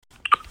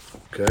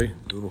Okay,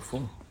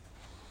 beautiful.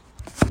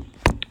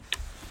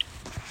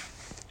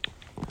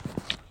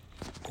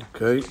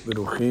 Okay,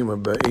 Beruchim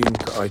Aba'im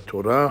to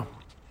Torah.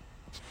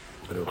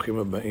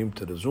 Beruchim Aba'im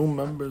to the Zoom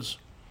members.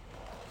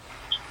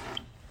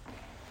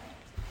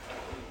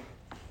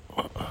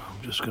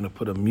 I'm just going to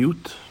put a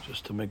mute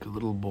just to make it a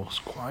little more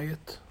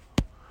quiet.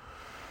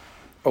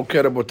 Okay,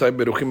 Rabotai,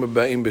 Beruchim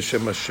Aba'im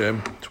B'Shem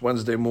Hashem. It's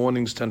Wednesday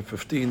mornings,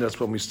 10:15.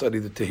 That's when we study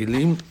the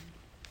Tehillim.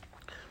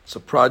 It's a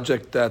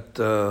project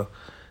that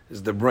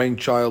is the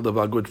brainchild of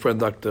our good friend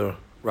Dr.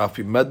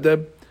 Rafi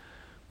Meddeb.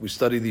 We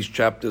study these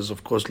chapters,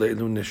 of course,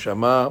 Le'ilun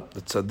Neshama,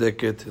 the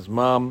Tzaddiket, his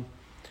mom,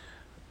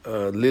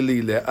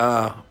 Lily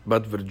Leah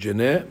Bat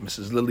Virginie,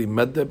 Mrs. Lily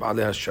Meddeb,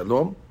 Alaiha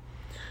Shalom.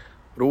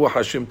 Ruach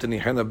Hashem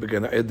Tenihena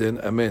B'Gan Eden,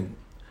 Amen.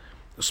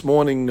 This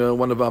morning,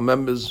 one of our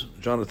members,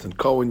 Jonathan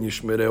Cohen,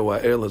 Yishmereh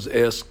Wa'el, has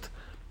asked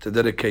to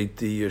dedicate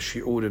the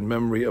shi'ur in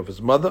memory of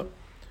his mother.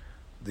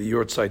 The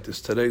yahrzeit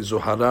is today,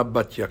 Zohara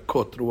Bat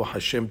Yakot, Ruach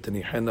Hashem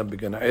Tenihena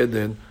B'Gan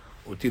Eden,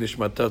 Uti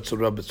Nishmata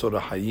Tzura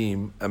B'Tzora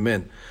Hayim,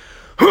 Amen.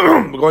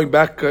 We're going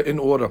back in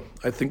order.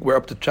 I think we're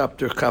up to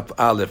chapter Chaf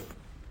Aleph.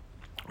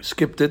 We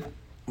skipped it.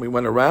 We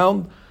went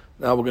around.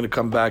 Now we're going to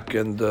come back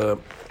and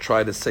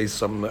try to say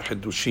some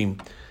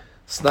Hidushim.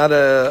 It's not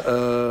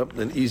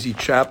an easy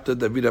chapter.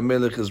 David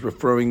HaMelech is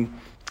referring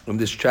in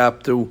this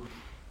chapter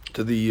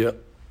to the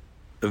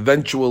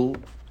eventual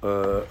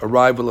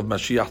arrival of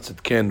Mashiach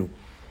Tzidkenu.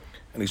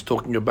 And he's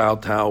talking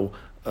about how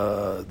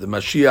the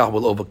Mashiach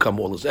will overcome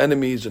all his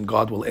enemies and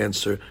God will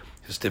answer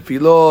his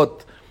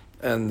tefillot.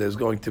 And there's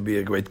going to be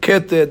a great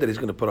keter that he's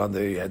going to put on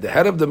the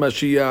head of the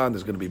Mashiach, and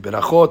there's going to be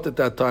berachot at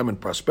that time and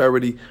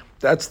prosperity.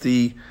 That's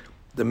the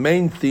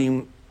main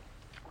theme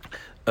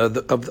of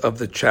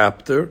the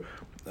chapter.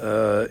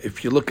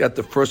 If you look at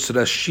the first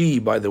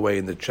Rashi, by the way,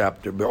 in the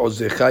chapter,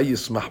 Be'ozecha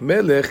Yismach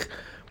Melech,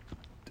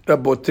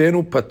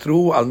 Rabotenu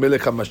Patru al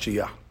Melech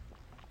HaMashiach.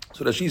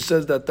 So Rashi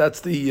says that's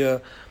the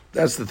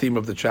theme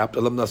of the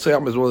chapter. Lam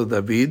Naseh Mezrol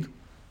David,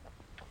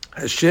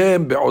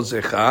 Hashem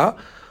Be'ozecha,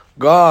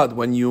 God,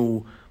 when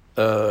you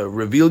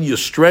reveal your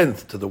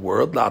strength to the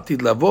world.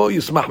 La'atid lavo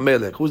yismach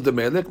melech. Who's the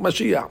melech?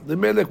 Mashiach. The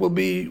melech will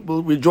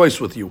rejoice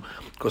with you,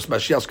 because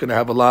Mashiach's going to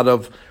have a lot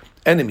of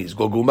enemies.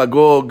 Gog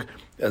u'Magog.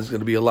 There's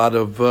going to be a lot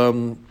of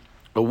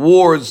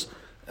wars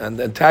and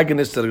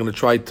antagonists that are going to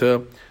try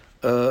to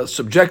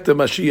subject the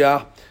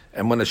Mashiach.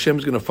 And when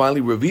Hashem's going to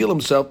finally reveal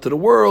Himself to the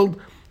world,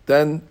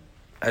 then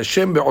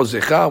Hashem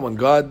be'ozecha, when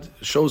God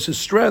shows His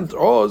strength,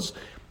 oz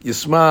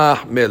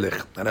yismach melech.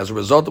 And as a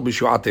result of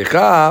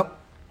Bishu'atecha,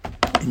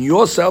 in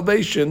your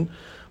salvation,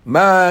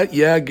 ma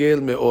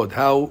yagel me'od,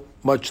 how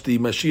much the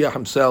Mashiach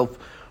himself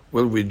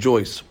will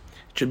rejoice.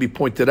 It should be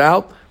pointed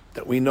out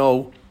that we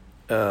know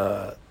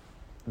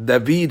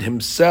David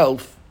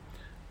himself,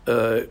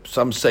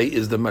 some say,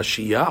 is the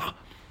Mashiach.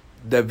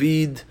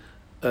 David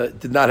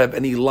did not have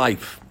any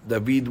life.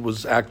 David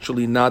was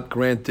actually not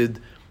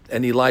granted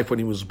any life when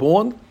he was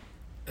born.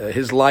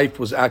 His life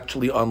was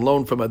actually on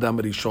loan from Adam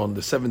Rishon,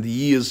 the 70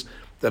 years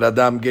that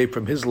Adam gave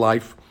from his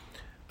life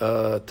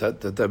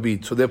to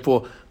David. So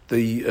therefore,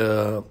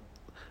 the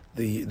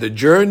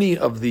journey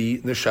of the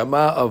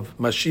neshama of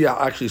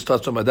Mashiach actually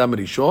starts from Adam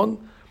Rishon,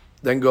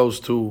 then goes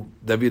to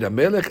David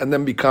HaMelech, and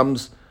then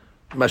becomes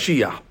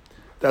Mashiach.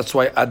 That's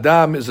why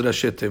Adam is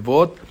Rashi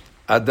Tevot,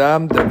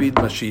 Adam, David,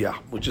 Mashiach,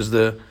 which is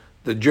the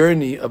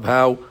journey of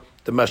how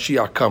the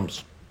Mashiach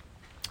comes.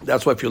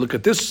 That's why if you look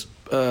at this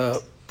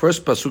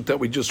first pasuk that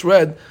we just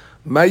read,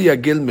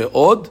 Mayagil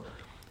Me'od,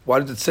 why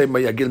did it say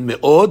Mayagil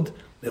Me'od?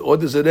 The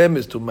Od is a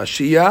remez to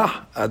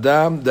Mashiach,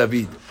 Adam,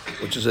 David,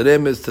 which is a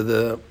remez to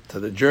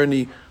the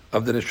journey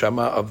of the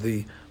neshama of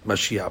the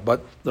Mashiach.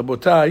 But the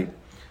Botai,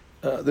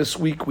 this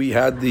week we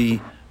had the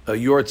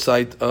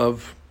yahrzeit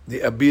of the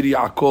Abir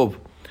Yaakov,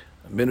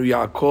 Benu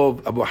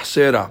Yaakov Abu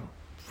Hasera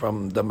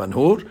from the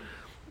Manhur,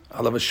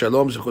 Alav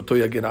Shalom Zechuto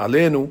Yagin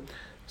Aleinu.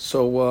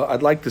 So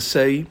I'd like to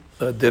say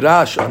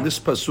derash on this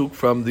pasuk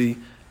from the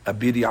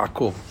Abir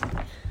Yaakov,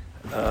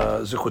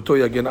 Zechuto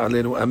Yagin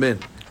Aleinu, Amen.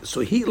 So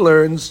he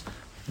learns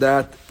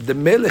that the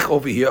Melech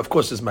over here, of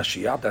course, is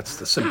Mashiach. That's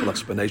the simple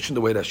explanation,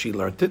 the way that she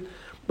learned it.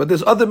 But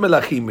there's other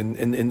Melachim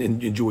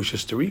in Jewish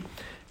history.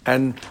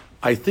 And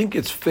I think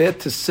it's fair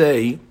to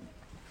say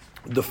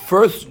the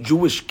first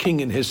Jewish king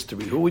in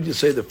history, who would you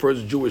say the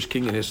first Jewish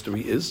king in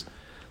history is?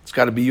 It's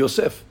got to be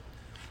Yosef.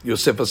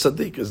 Yosef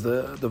HaSadiq is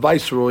the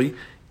viceroy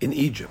in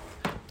Egypt.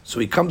 So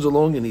he comes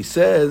along and he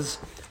says,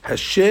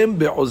 Hashem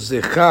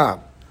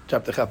be'ozecha,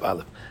 chapter Chaf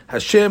Aleph,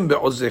 Hashem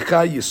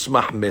be'ozecha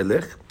yismach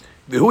melech,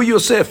 v'hu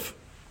Yosef.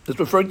 It's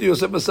referring to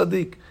Yosef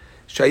HaSadiq.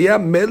 Shaya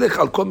melech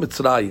al kol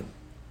Mitzrayim.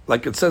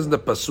 Like it says in the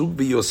pasuk,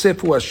 v'Yosef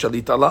hu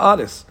ha-shalit ala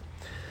haaretz.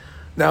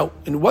 Now,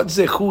 in what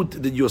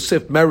zechut did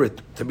Yosef merit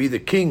to be the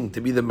king,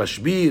 to be the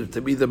mashbir, to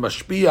be the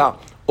mashpia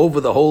over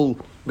the whole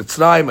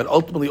Mitzrayim and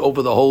ultimately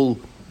over the whole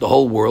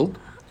world?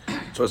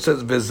 So it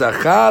says,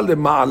 v'zacha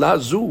lema'ala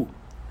zu,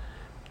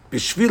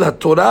 b'shvil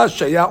ha-Torah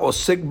shaya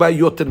osek ba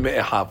yoter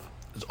me'ehav.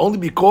 It's only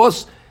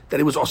because that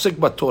he was osek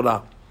ba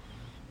Torah.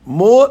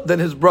 more than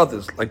his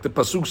brothers. Like the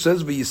Pasuk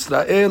says,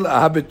 V'Yisrael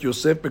ahabet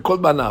Yosef bekol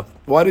banav.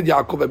 Why did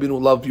Yaakov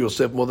Abinu love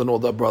Yosef more than all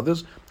the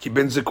brothers? Ki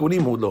ben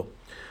zikunim hulo.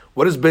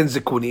 What is ben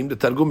zikunim? The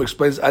Targum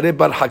explains, Are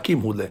bar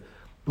hakim hule.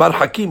 Bar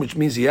hakim, which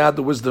means he had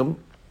the wisdom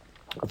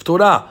of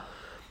Torah.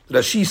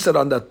 Rashi said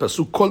on that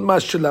Pasuk, Kol ma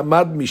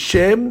shelamad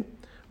mishem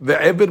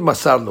ve'ever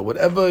masarlo.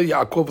 Whatever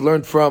Yaakov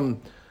learned from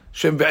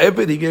Shem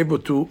ve'ever, he gave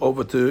it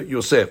over to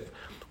Yosef.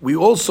 We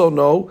also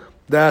know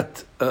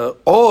that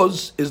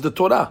Oz is the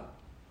Torah.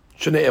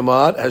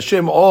 Shne'emar,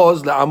 Hashem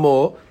Oz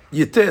la'amo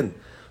yitin.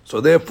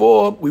 So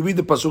therefore, we read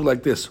the pasuk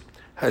like this: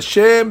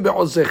 Hashem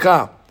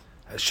be'ozecha.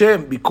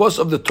 Hashem, because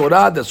of the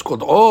Torah that's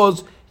called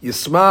Oz,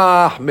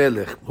 Yismach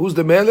Melech. Who's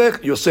the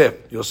Melech?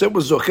 Yosef. Yosef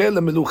was zocher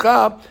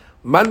lemelucha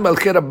man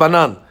malchei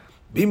rabbanan.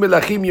 Bi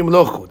melachim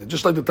yimlochu.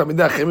 Just like the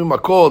Talmidei Chachamim are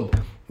called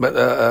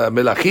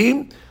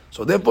melachim.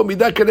 So therefore,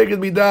 midah keneged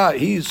midah.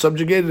 He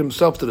subjugated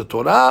himself to the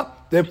Torah.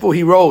 Therefore,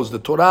 he rose. The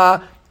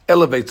Torah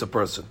elevates a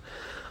person.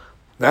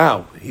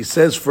 Now, he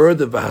says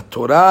further,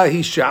 Torah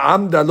hi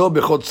sha'amda lo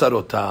bechod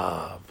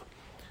sarotav.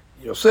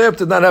 Yosef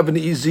did not have an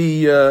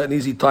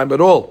easy time at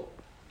all.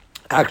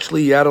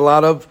 Actually, he had a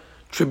lot of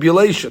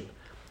tribulation.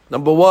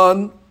 Number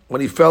one,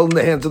 when he fell in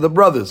the hands of the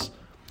brothers,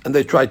 and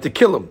they tried to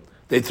kill him.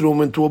 They threw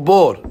him into a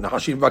bore,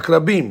 Nahashim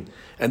Vakrabim.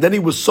 And then he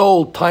was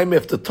sold time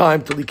after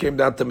time till he came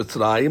down to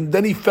Mitzrayim.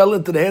 Then he fell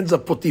into the hands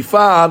of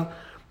Potiphar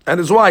and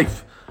his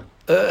wife.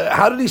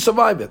 How did he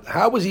survive it?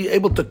 How was he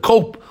able to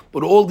cope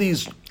with all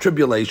these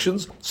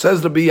tribulations?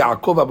 Says Rabbi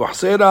Yaakov Abu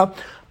Hasera,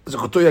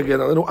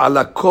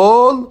 Ala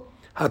kol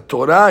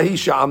haTorah hi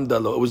she'amda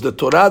lo. It was the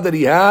Torah that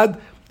he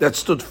had that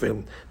stood for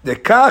him.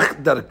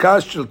 Dekach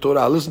darkash shel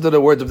Torah. Listen to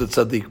the words of the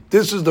tzaddik.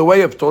 This is the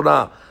way of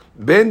Torah.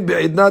 Ben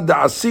be'idna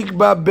da'asik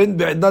ba, ben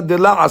be'idna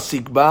de'la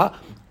asik ba,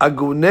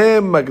 agune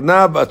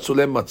magnav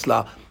atzulem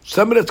matzla.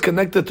 Someone that's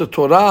connected to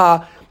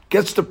Torah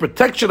gets the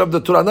protection of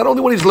the Torah, not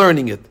only when he's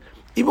learning it,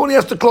 even when he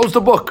has to close the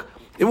book,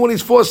 even when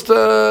he's forced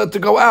to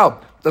go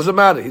out. Doesn't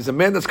matter. He's a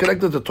man that's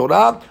connected to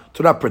Torah.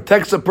 Torah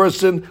protects a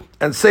person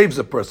and saves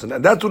a person.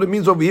 And that's what it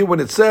means over here when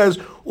it says,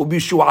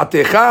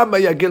 Ubishu'atecha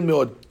mayagil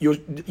meod.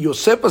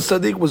 Yosef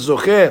HaSadik was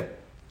zocher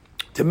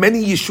to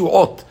many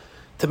yeshuot,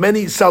 to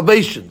many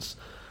salvations.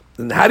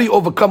 And how do you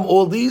overcome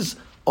all these?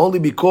 Only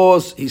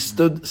because he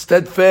stood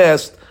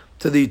steadfast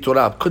to the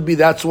Torah. Could be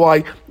that's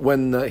why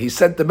when he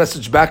sent the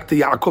message back to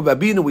Yaakov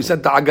Abinu, we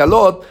sent the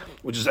Agalot,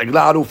 which is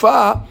Eglah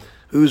Arufah,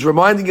 who was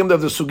reminding him of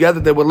the sugya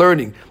that they were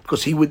learning,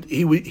 because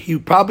he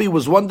probably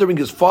was wondering,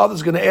 his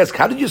father's going to ask,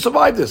 how did you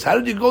survive this? How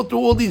did you go through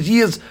all these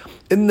years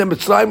in the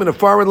Mitzrayim, in a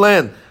foreign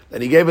land?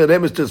 And he gave a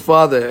remez to his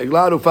father,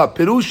 Eglah Arufah,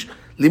 Pirush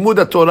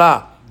Limud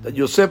Torah, that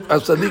Yosef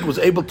HaSadik was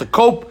able to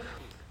cope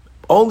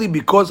only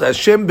because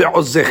Hashem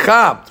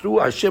be'ozecha, through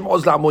Hashem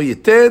oz la'amo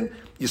yiten,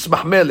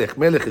 Yismach Melech.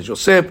 Melech is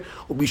Yosef.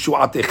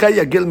 Ubishu'atecha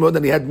yagil meod,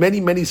 and he had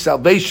many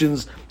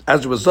salvations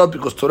as a result,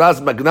 because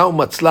Torah's magna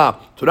u'matzla.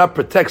 Torah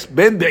protects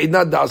ben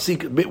be'idnat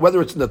da'asik,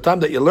 whether it's in the time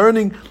that you're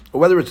learning or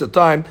whether it's the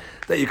time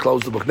that you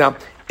close the book. Now,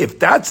 if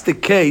that's the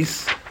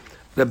case,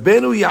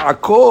 Rabbeinu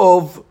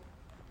Yaakov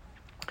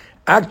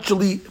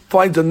actually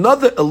finds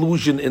another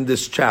allusion in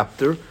this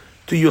chapter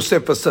to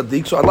Yosef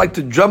HaSadik. So I'd like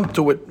to jump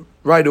to it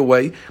right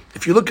away.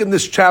 If you look in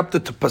this chapter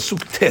to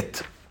Pasuk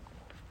Tet,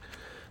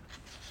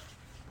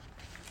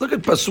 look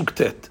at Pasuk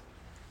Tet.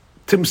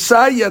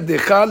 Timsa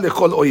yadecha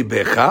lechol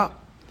oibecha,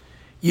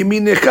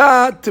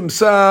 yeminecha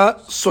timsa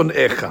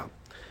son'echa.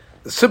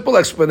 The simple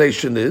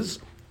explanation is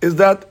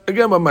that,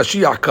 again, when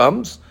Mashiach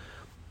comes,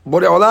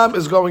 Borei Olam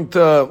is going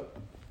to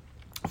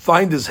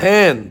find his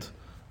hand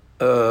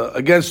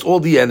against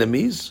all the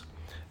enemies,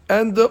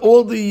 and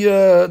all the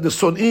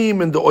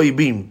son'im and the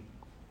oibim.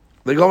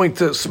 They're going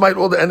to smite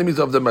all the enemies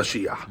of the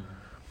Mashiach.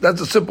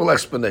 That's a simple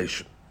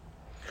explanation.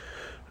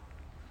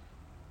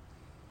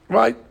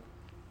 Right?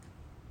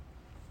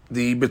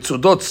 The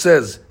Betsudot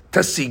says,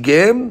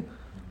 Tasigem,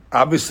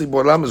 obviously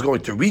Boram is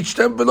going to reach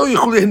them, but they're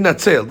not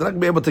going to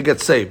be able to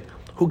get saved.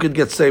 Who could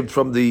get saved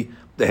from the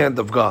hand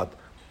of God?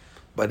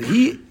 But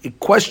he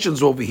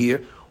questions over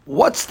here,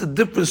 what's the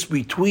difference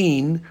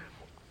between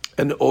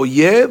an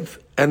oyev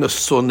and a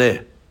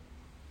soneh?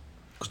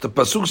 Because the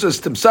Pasuk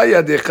says, Timsa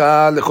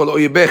yadecha lechol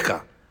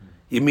oyebecha,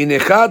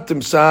 yeminecha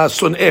timsa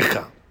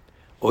son'echa.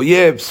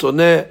 Oyev,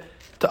 soneh.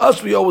 To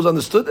us, we always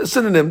understood, they're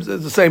synonyms,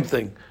 it's the same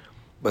thing.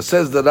 But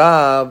says the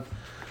Rav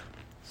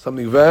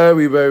something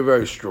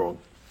very strong.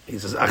 He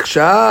says,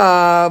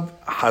 Akshav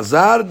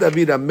Hazar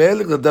David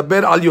HaMelech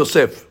ledaber al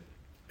Yosef.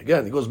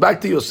 Again, he goes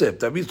back to Yosef.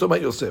 David's talking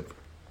about Yosef.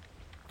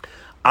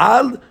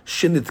 Al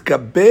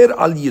shenitkaber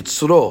al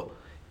yitzro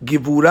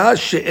givura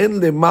she'en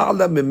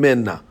lema'ala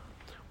memena.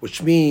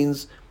 Which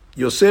means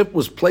Yosef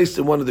was placed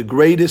in one of the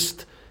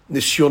greatest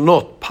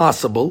nisyonot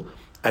possible,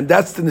 and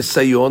that's the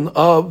nisayon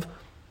of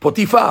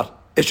Potiphar.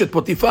 Eshet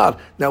Potiphar.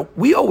 Now,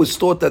 we always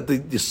thought that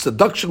the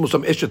seduction was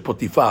from Eshet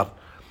Potiphar.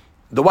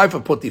 The wife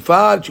of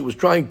Potiphar, she was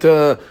trying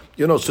to,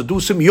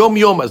 seduce him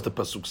yom, as the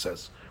Pasuk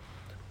says.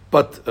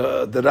 But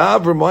the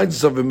Rav reminds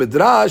us of a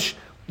Midrash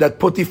that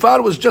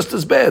Potiphar was just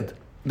as bad,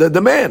 the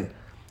man.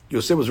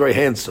 Yosef was very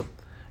handsome.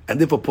 And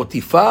therefore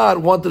Potiphar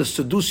wanted to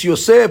seduce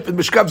Yosef in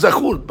Mishkav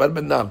Zachur, Bar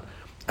Benan.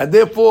 And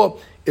therefore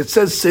it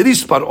says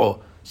Seris Par'o.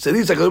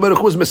 Seris, HaKadosh Baruch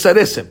Hu is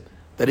Mesaresim.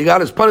 That he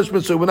got his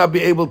punishment so he would not be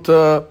able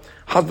to,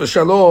 Chas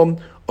v'Shalom,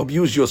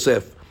 abuse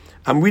Yosef.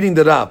 I'm reading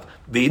the Rav.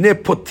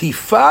 Ve'ine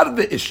Potiphar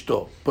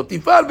ve'ishto.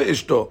 Potiphar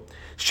ve'ishto.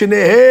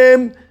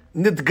 Shnehem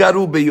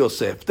nitgaru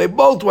beYosef. They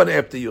both went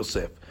after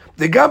Yosef.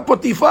 וגם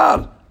פוטיפר,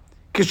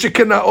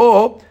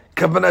 כשקנאו,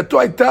 כוונתו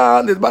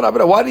הייתה לדבר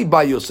עבירה. Why did he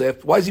buy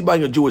Yosef? Why is he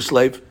buying a Jewish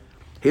slave?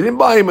 He didn't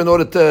buy him in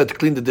order to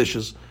clean the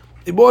dishes.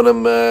 He bought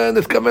him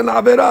נתכוון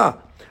לעבירה.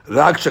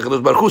 רק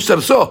שהקדוש ברוך הוא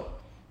סרסו.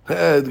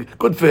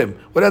 Good for him.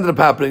 What ended up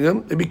happening to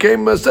him? He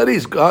became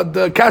saris. God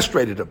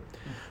castrated him.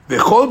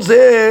 וכל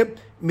זה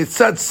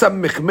מצד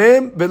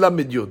סמ"ם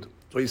ולמ"ד.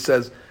 So he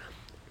says,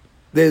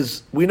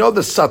 we know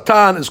the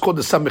Satan is called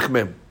the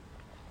סמ"ם.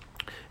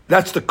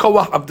 That's the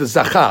koach of the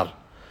Zachar.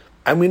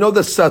 And we know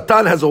that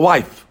Satan has a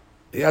wife.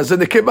 He has a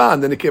nekeba,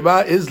 and the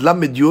nekeba is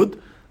Lamed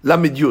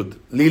Yud,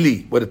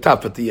 Lili, with a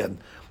taf at the end.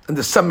 And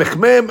the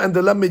Samechmem and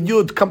the Lamed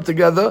Yud come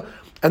together,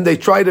 and they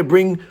try to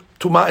bring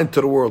Tumah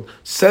into the world.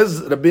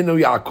 Says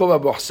Rabbeinu Yaakov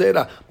Abu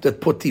Husseira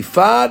that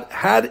Potiphar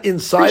had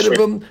inside of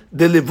him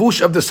the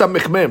levush of the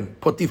Samechmem.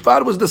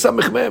 Potiphar was the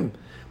Samechmem.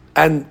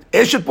 And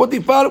Eshet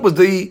Potiphar was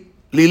the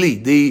Lili,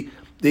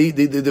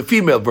 the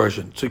female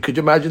version. So could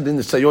you imagine the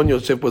Sayon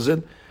Yosef was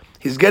in?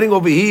 He's getting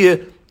over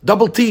here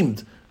double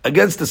teamed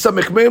against the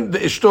Samechmem, the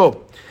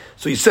Ishto.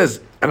 So he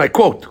says, and I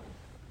quote,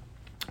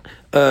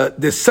 the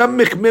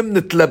Samechmem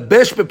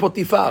nitlabesh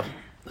bePotifar,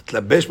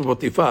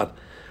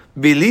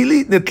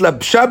 ולילי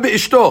נתלבשה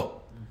באשתו,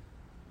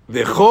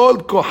 וכל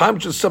כוחם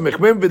של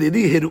סמ"ם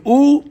ולילי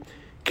הראו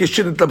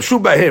כשנתלבשו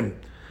בהם,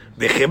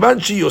 וכיוון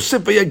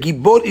שיוסף היה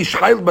גיבור איש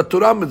חיל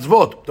בתורה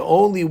ומצוות. The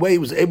only way he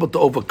was able to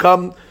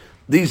overcome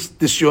these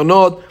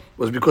ניסיונות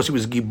was because he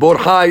was גיבור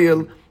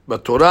חיל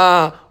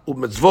בתורה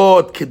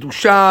ומצוות,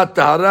 קדושה,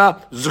 טהרה,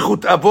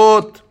 זכות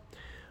אבות,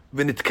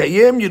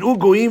 ונתקיים יראו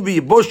גויים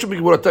ויבושו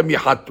בגבורתם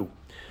יחתו.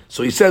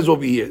 So he says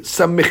over here,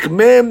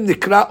 סמ"ם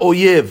נקרא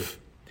אויב,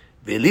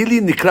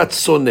 ולילי נקראת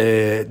שונא.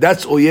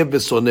 That's אויב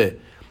ושונא.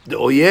 The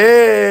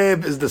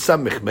אויב is the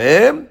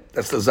סמ"ם,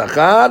 that's the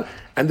זכר,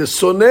 and the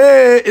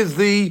שונא is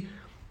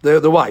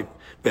the wife.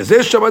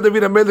 וזה שמע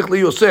דוד המלך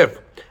ליוסף,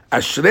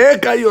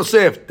 אשריך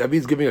יוסף,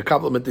 David's giving a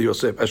compliment to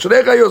יוסף,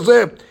 אשריך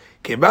יוסף,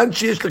 כיוון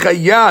שיש לך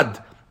יד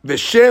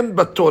ושם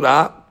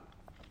בתורה,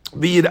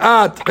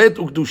 ויראת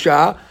חטא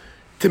וקדושה,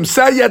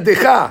 תמצא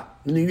ידך.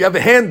 You have a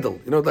handle.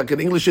 You know, like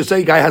in English you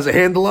say, guy has a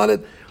handle on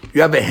it.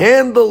 You have a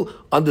handle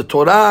on the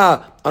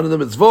Torah, on the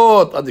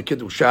mitzvot, on the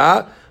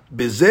Kedusha.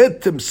 בזה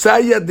תמצא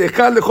ידך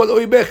לכל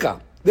אויביך.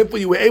 Therefore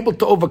you were able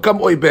to overcome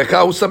אויביך,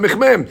 הוא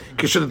סמ"ם,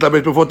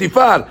 כשנתלבש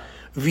בפוטיפר.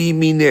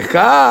 וימינך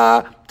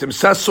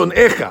תמצא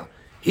שונאיך.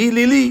 היא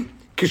לילי,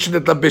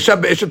 כשנתלבשה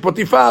באשת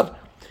פוטיפר.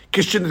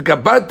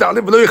 כשנתגברת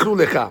עליהם ולא יכלו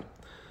לך.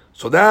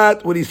 So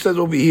that, what he says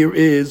over here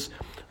is,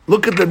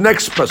 look at the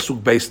next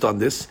pasuk based on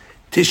this.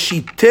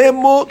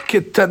 Tishitemo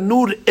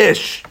ketanur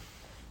esh.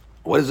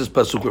 What is this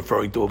pasuk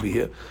referring to over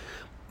here?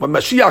 When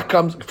Mashiach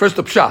comes, first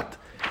the pshat.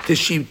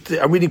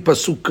 I'm reading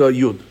pasuk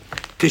Yud.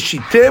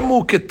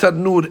 Tishitemu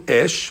ketanur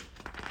esh.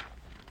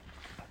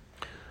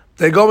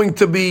 They're going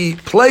to be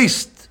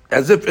placed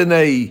as if in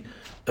a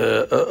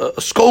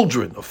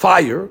scaldron, a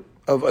fire,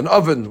 of an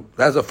oven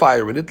that has a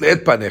fire in it.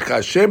 Le'et panecha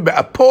Hashem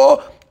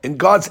be'apo, in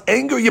God's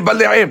anger,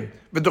 yibale'im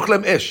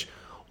v'duchlem esh.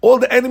 All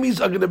the enemies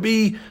are going to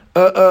be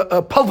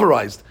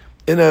pulverized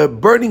in a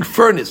burning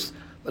furnace.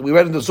 Like we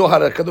read in the Zohar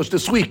HaKadosh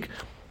this week.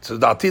 So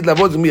the Atid Lavod is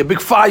going to be a big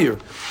fire.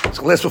 It's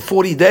going to last for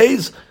 40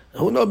 days.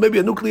 Who knows, maybe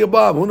a nuclear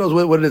bomb. Who knows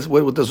what it is,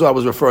 what the Zohar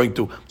was referring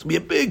to. It's going to be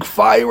a big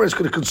fire and it's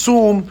going to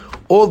consume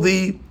all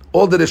the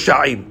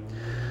Risha'im.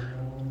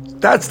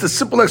 That's the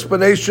simple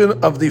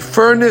explanation of the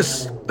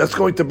furnace that's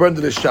going to burn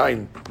the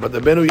Risha'im. But the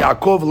Benu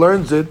Yaakov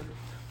learns it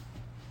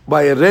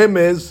by a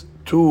remez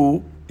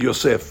to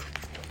Yosef.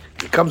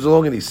 He comes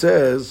along and he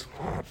says,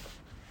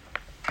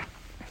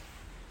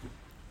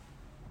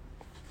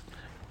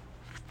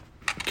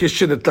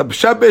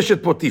 כשנתלבשה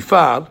באשת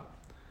פוטיפר,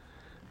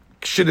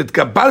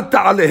 כשנתגברת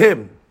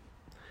עליהם,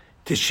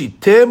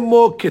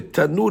 תשיתמו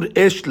כתנור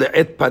אש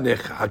לעת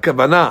פניך.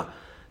 הכוונה,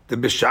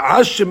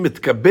 בשעה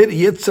שמתגבר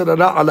יצר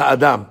הרע על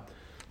האדם.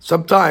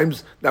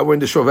 Sometimes, now we're in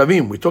the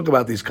Shovavim, we talk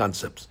about these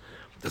concepts,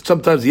 that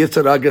sometimes the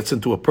yetzer hara gets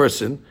into a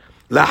person,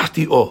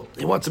 lahti'o,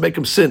 he wants to make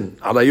him sin,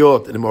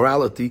 alayot, and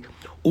immorality,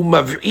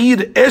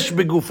 umav'ir esh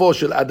begufo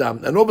shel adam,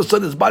 and all of a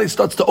sudden his body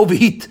starts to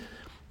overheat.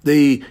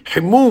 The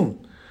himum,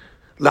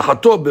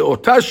 lahato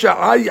be'ota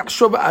sha'a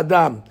yachshov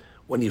adam,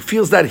 when he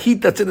feels that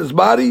heat that's in his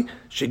body,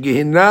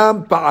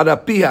 shegehinam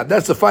pa'arapiha,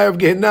 that's the fire of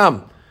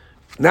Gehinam.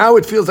 Now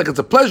it feels like it's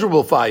a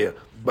pleasurable fire,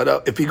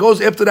 but if he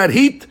goes after that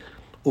heat,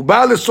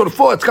 ובא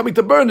לשורפו, it's coming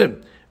to burn him.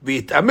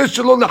 ויתאמץ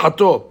שלא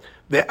לחתו.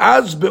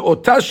 ואז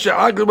באותה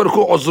שעה הקדוש ברוך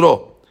הוא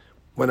עוזרו.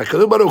 When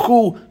הקדוש ברוך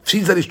הוא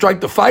sees that he's trying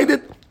to fight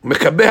it,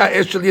 מכבה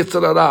האש של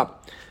יצר הרע.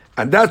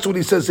 And that's what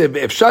he says,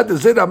 ואפשר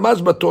זה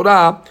רמז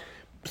בתורה,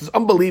 This is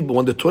unbelievable.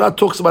 When the Torah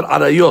talks about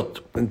arayot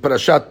in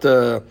Parashat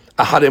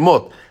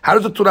Aharemot, how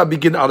does the Torah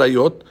begin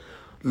arayot?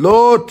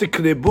 Lo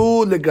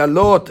tikrebu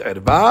legalot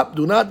erva.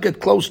 Do not get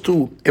close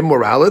to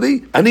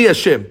immorality. Ani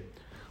Hashem.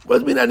 What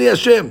does it mean, Ani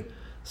Hashem?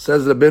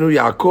 Says Rabbeinu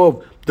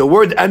Yaakov, the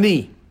word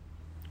Ani.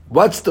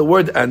 What's the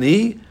word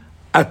Ani?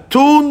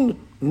 Atun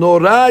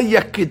nora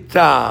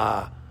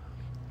yakita.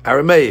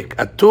 Aramaic.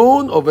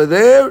 Atun over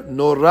there,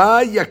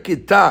 nora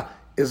yakita,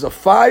 is a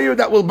fire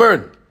that will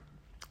burn.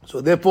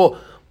 So therefore,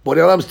 Borei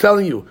Olam is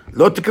telling you,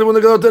 lo tikrebu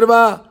legalot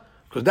erva,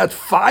 because that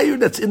fire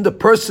that's in the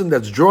person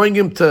that's drawing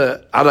him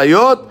to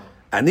arayot,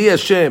 Ani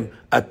Hashem,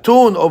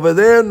 Atun over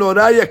there,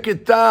 Noraya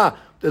Kita.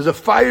 There's a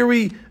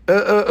fiery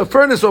a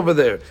furnace over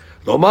there.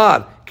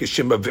 Lomar,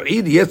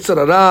 כשמבעיר יצר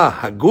הרע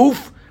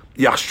הגוף,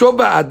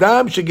 יחשוב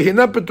האדם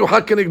שגיהנם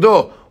פתוחה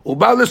כנגדו, הוא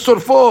בא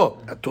לשורפו,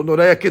 Atun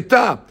Noraya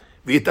Kita,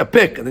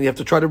 ויתאפק, and then you have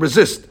to try to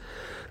resist.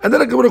 And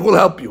then the Gemara will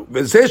help you.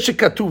 וזה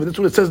שכתוב, that's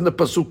what it says in the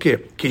pasuk here,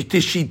 כי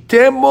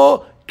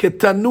תשיתמו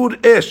כתנור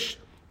אש.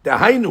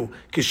 דהיינו,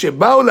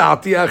 כשבאו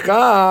להרתיעך,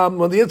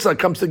 when the Yitzhak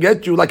comes to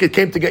get you, like it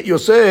came to get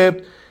Yosef,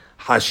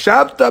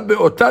 חשבת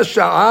באותה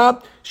שעה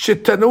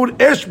שתנור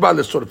אש בא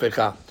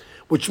לשורפך,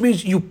 which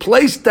means you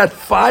placed that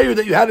fire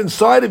that you had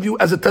inside of you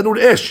as a tanur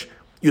esh.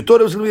 You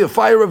thought it was going to be a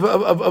fire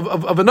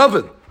of an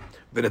oven.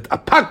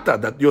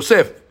 ונתאפקת, that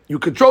Yosef, you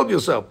controlled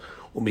yourself.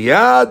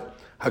 ומיד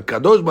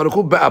הקדוש ברוך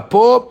הוא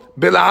באפו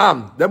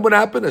בלעם. Then what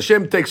happened?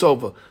 Hashem takes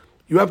over.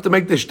 You have to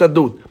make the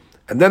shtadut.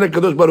 And then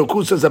הקדוש ברוך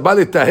הוא says, הבא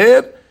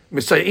לטהר,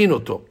 מסייעין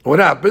אותו. What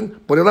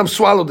happened? Borei Olam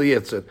swallowed the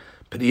yetzer.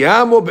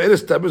 פריאמו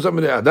בארץ תאבוס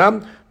בני אדם,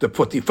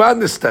 דפוטיפר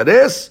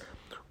נסתרס,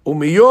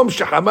 ומיום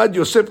שחמד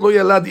יוסף לא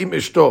ילד עם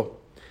אשתו.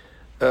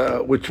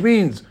 Which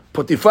means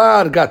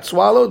Potiphar got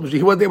swallowed,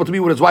 he wasn't able to be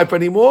with his wife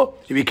anymore,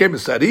 he became a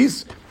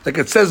saris, like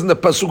it says in the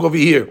pasuk over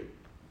here.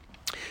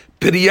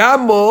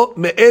 Priamo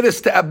me'eres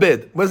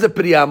te'abed. What is the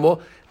priamo?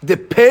 The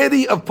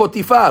peri of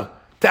Potiphar.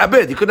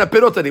 Te'abed, he couldn't have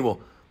perot anymore.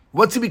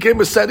 Once he became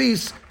a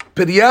saris,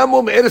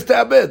 priamo me'eres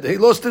te'abed. He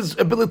lost his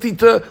ability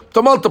to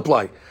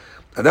multiply.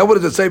 And then what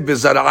does it say?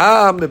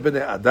 V'zar'am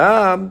b'nei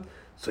Adam.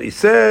 So he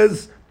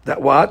says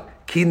that what?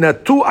 Ki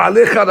natu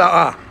alecha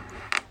ra'ah.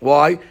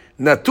 Why?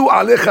 Natu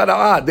alecha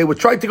ra'ah. They were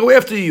trying to go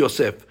after you,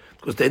 Yosef,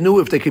 because they knew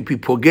if they could be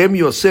pogem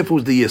Yosef,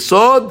 who's the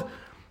Yesod,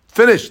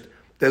 finished.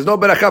 There's no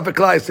beracha for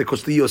Klal Yisrael,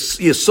 because the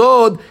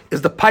Yesod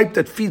is the pipe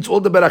that feeds all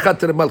the beracha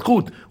to the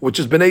Malchut, which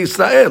is Bnei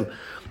Yisrael,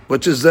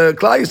 which is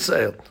Klal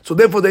Yisrael. So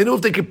therefore, they knew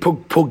if they could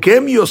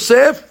pogem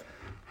Yosef,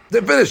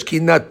 they finished. Ki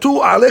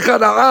natu alecha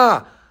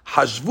ra'ah.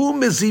 Hashvu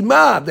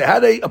mezima. They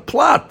had a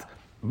plot.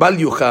 Bal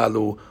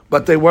yuchalu,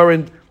 but they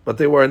weren't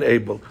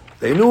able.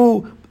 They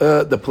knew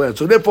the plan.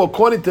 So therefore,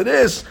 according to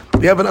this,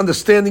 we have an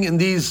understanding in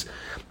these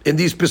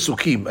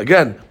pesukim.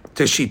 Again,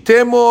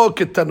 teshitemo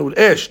ketanur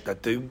esh.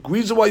 That the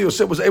reason why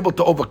Yosef was able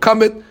to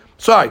overcome it.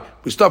 Sorry,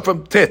 we start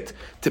from tet.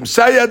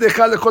 Timsaya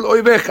decha lekol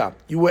oivecha.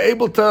 You were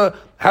able to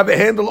have a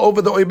handle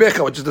over the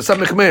oivecha, which is the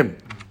samech mem.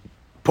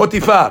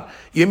 Potifar.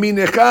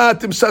 Yeminecha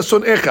timsa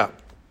sonecha.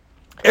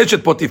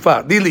 Eshet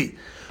Potifar. Dili.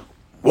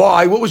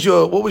 Why? What was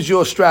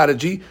your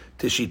strategy?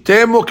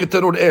 Teshitemo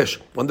ketanur esh.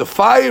 When the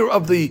fire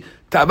of the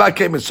tava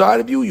came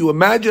inside of you, you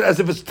imagine as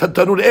if it's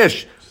tanur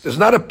esh. This is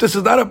not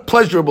a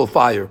pleasurable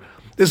fire.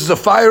 This is a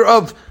fire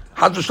of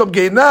Hadrasham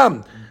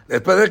Geinam.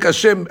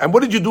 And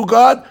what did you do,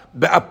 God?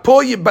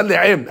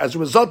 As a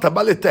result,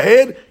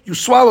 you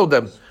swallowed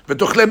them.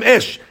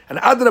 Esh. And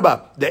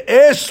Adrabah, the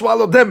esh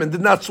swallowed them and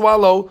did not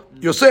swallow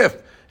Yosef.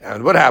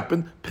 And what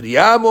happened?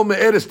 Priamo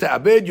me'eres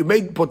te'abed. You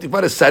made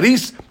Potiphar a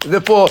saris, and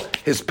therefore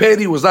his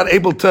peri was not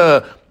able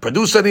to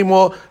produce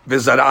anymore.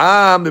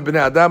 V'zar'am b'nei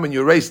Adam, and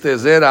you erased their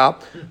zera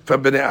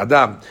from b'nei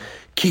Adam.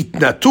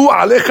 Kitnatu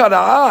alecha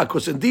ra'ah,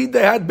 because indeed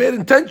they had bad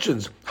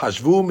intentions.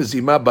 Hashvu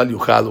mizima bal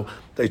yuchalu.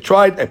 They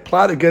tried a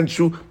plot against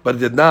you, but it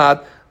did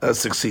not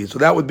succeed. So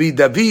that would be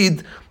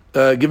David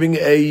giving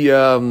a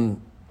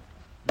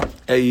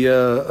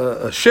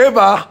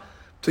shevach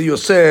to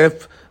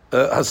Yosef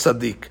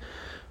Hasadik.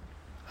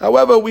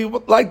 However, we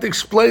would like to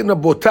explain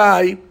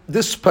Rabotai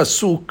this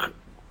pasuk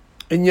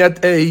in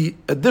yet a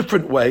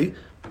different way.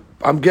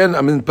 I'm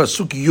in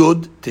pasuk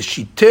Yud,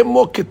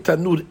 Teshitemo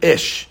ketanur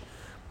esh.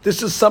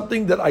 This is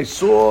something that I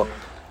saw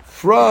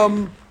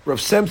from Rav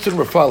Samson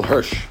Raphael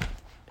Hirsch.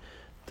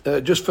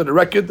 Just for the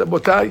record,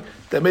 Rabotai,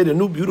 they made a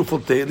new beautiful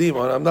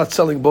Tehillim. I'm not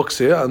selling books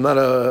here. I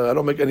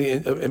don't make any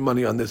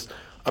money on this.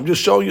 I'm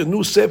just showing you a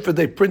new sefer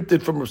they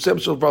printed from Rav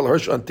Samson Raphael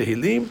Hirsch on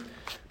Tehillim.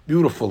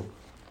 Beautiful.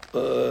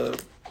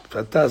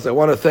 Fantastic. I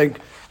want to thank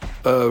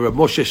Rav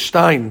Moshe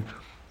Stein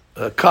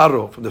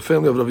Karo, from the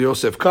family of Rav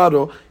Yosef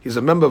Karo. He's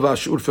a member of our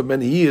shiur for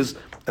many years,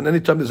 and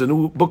anytime there's a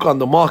new book on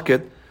the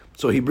market,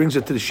 so he brings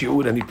it to the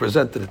shiur and he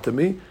presented it to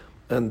me,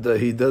 and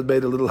he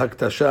made a little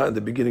haktasha in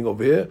the beginning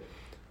over here.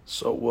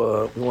 So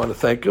we want to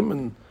thank him,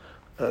 and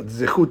the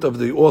zechut of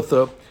the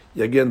author,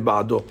 Yagen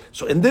Ba'ado.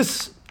 So in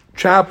this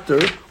chapter,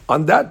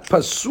 on that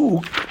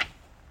pasuk,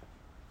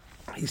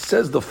 he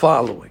says the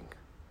following.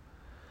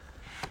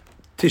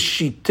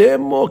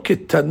 Teshitemo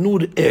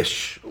ketanur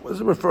esh. What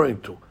is it referring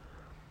to?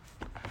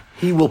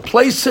 He will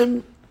place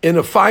him in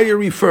a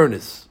fiery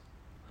furnace.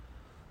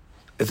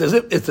 It's as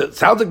if it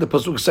sounds like the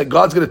pasuk is saying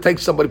God's going to take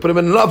somebody, put him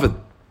in an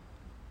oven.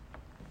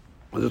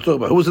 What are they talking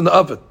about? Who's in the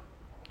oven?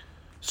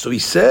 So he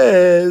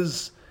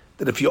says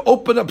that if you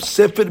open up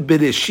Sefer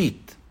Bereshit,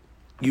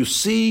 you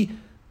see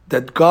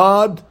that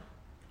God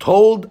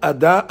told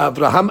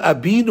Avraham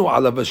Abinu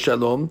alav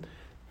shalom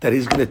that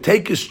he's going to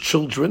take his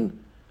children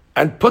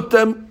and put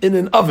them in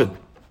an oven.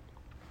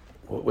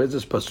 Where's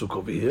this pasuk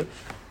over here?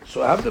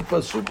 So I have the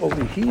pasuk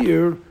over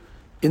here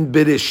in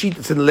Bereshit.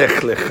 It's in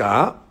Lech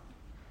Lecha.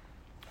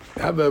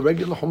 I have a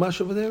regular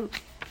Chumash over there?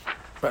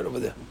 Right over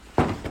there.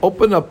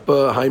 Open up,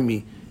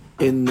 Jaime,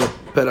 in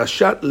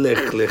Parashat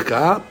Lech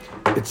Lecha.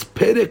 It's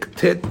Perek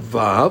Tet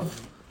Vav.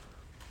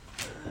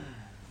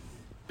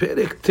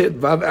 Perek Tet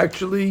Vav,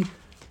 actually,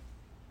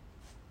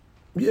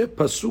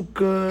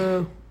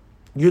 pasuk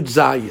Yud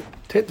Zayin.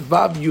 Tet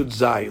Vav Yud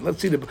Zayin.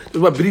 Let's see, this is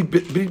what Brit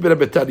Bera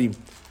Betarim,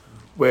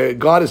 where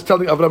God is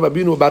telling Avraham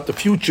Abinu about the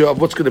future of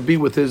what's going to be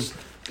with his.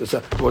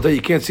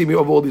 You can't see me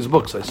over all these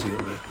books I see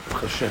over here.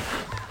 Hashem.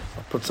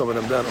 I'll put some of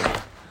them down.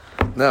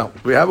 Now,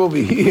 we have over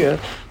here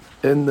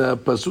in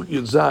pasuk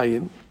Yud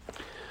Zayin,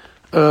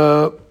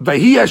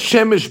 Vahi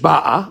Hashemesh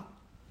Ba'a.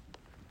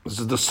 This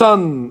is the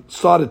sun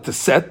started to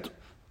set.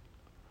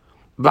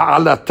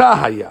 Va'alata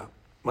haya.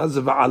 What's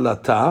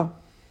va'alata?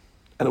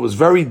 And it was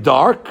very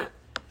dark.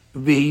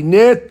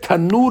 V'hineh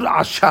tanur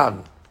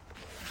ashan.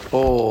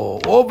 Oh,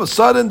 all of a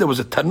sudden there was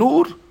a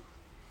tanur,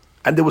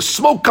 and there was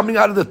smoke coming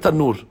out of the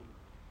tanur.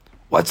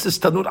 What's this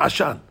tanur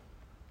ashan?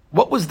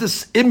 What was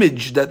this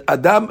image that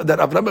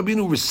Avraham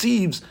Abinu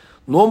receives?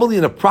 Normally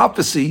in a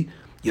prophecy,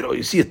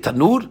 you see a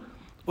tanur.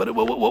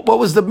 What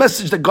was the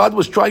message that God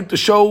was trying to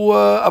show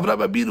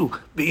Avraham Abinu?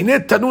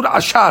 V'hineh tanur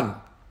ashan.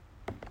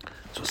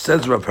 So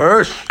says Rav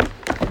Hirsch,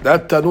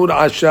 that tanur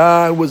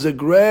ashan was a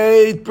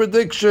great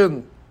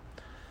prediction.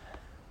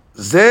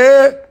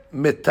 Ze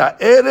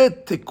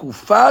meta'eret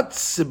tekufat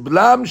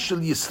siblam shel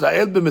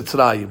Yisrael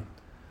b'Mitzrayim.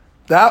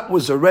 That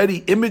was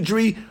already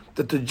imagery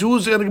that the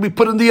Jews are going to be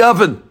put in the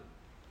oven.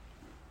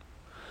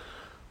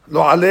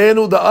 Lo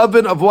aleinu, the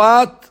oven of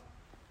what?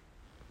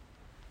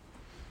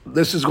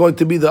 This is going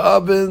to be the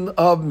oven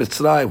of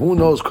Mitzrayim. Who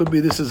knows? Could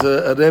be this is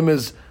a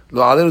remez.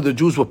 Lo aleinu, the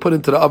Jews were put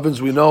into the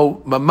ovens. We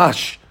know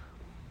mamash.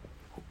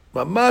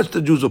 Mamash,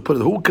 the Jews were put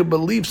in. Who can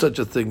believe such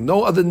a thing?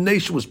 No other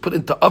nation was put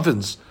into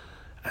ovens.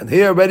 And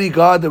here already,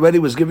 God already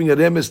was giving a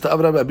remez to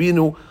Avraham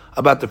Abinu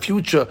about the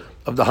future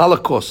of the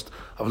Holocaust.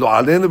 Of lo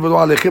aleinu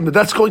v'lo alechem.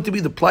 That's going to be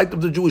the plight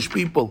of the Jewish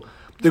people.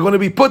 They're going to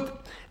be put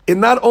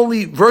in not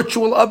only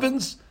virtual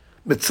ovens.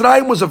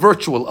 Mitzrayim was a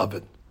virtual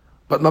oven.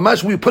 But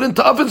mamash, we put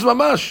into ovens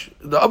mamash.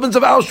 The ovens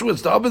of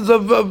Auschwitz, the ovens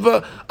of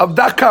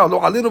Dachau. Lo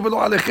aleinu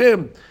v'lo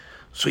alechem.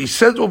 So he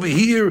says over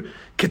here,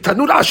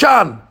 Ketanur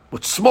Ashan,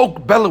 with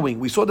smoke bellowing.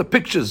 We saw the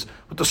pictures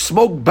with the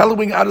smoke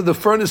bellowing out of the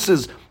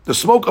furnaces, the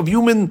smoke of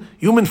human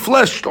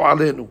flesh.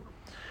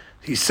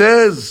 He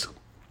says,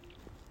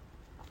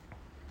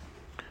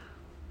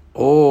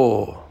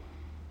 but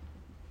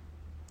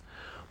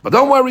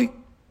don't worry.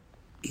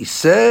 He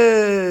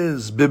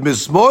says,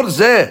 B'mizmor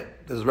zeh,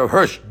 this is Rav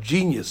Hirsch,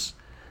 genius,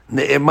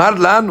 Ne'emar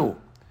lanu,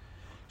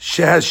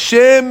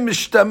 she'Hashem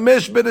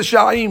mishtamesh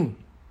b'reshaim.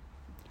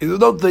 You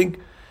don't think.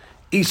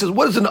 He says,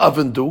 what does an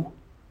oven do?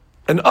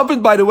 An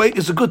oven, by the way,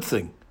 is a good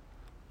thing.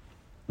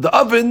 The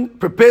oven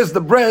prepares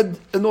the bread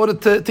in order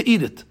to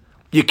eat it.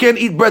 You can't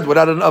eat bread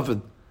without an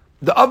oven.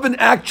 The oven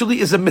actually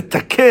is a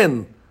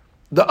mitaken.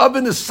 The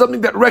oven is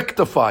something that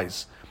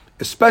rectifies,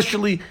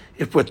 especially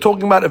if we're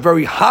talking about a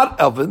very hot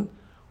oven,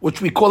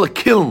 which we call a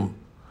kiln.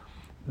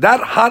 That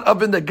hot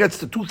oven that gets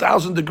to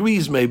 2,000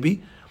 degrees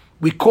maybe,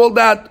 we call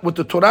that what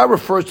the Torah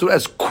refers to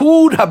as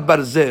kud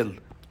habarzel.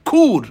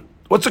 Kud.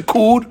 What's a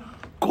kud?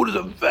 Kud is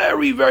a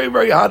very, very,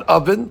 very hot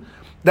oven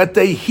that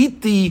they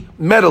heat the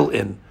metal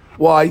in.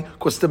 Why?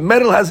 Because the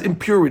metal has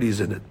impurities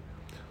in it.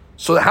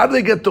 So how do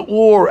they get the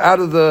ore out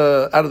of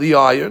the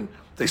iron?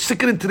 They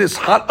stick it into this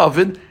hot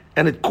oven,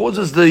 and it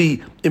causes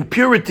the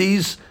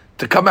impurities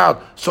to come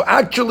out. So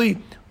actually,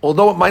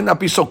 although it might not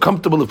be so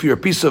comfortable if you're a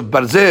piece of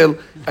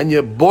barzel and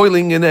you're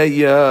boiling in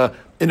a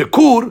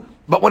kur,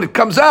 but when it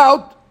comes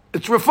out,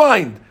 it's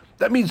refined.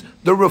 That means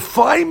the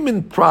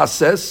refinement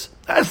process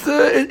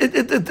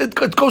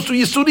it goes through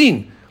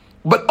Yisurin.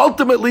 But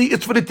ultimately,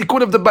 it's for the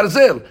tikkun of the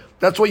barzel.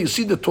 That's why you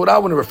see the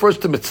Torah, when it refers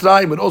to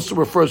Mitzrayim, it also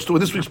refers to,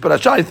 in this week's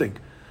parasha, I think,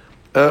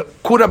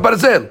 Kura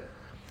barzel.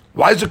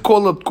 Why is it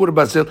called Kura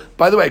barzel?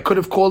 By the way, I could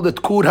have called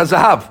it Kur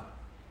hazahav.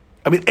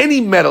 I mean,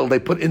 any metal they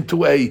put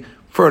into a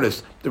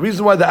furnace. The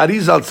reason why the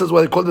Arizal says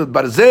why they called it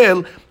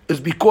barzel is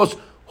because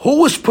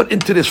who was put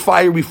into this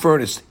fiery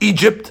furnace?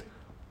 Egypt.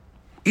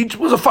 Egypt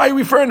was a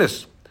fiery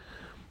furnace.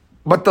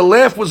 But the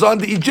laugh was on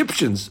the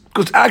Egyptians,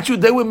 because actually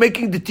they were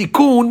making the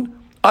tikkun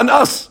on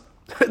us.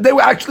 They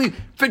were actually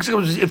fixing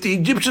it. If the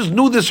Egyptians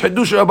knew this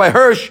Hadush by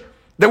Hirsch,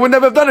 they would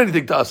never have done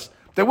anything to us.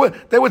 They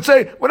would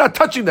say, we're not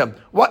touching them.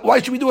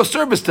 Why should we do a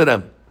service to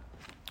them?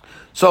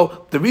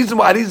 So the reason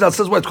why Arizal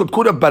says why it's called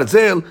Kura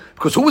Barzel,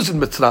 because who was in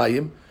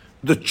Mitzrayim?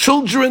 The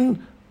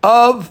children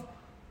of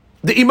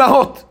the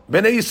Imahot,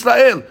 Bnei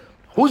Israel,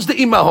 Who's the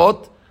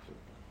imahot?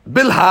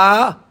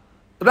 Bilha,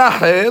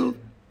 Rachel,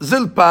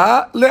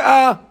 Zilpa,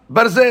 Leah,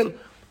 Barzel.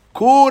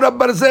 Kura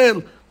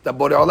Barzel. The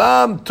Borei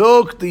Olam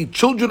took the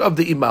children of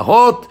the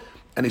imahot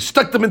and he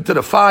stuck them into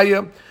the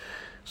fire.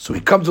 So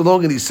he comes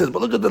along and he says,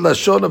 but look at the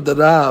Lashon of the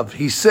Rav.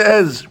 He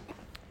says,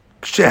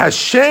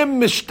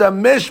 Hashem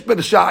mishtamesh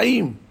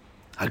b'resha'im.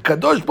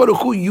 HaKadosh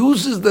Baruch Hu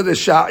uses the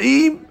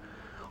Resha'im,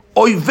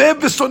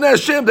 Oivev v'sonei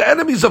Hashem, the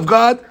enemies of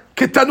God,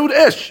 ketanur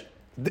esh.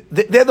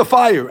 They're the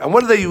fire. And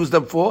what do they use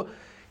them for?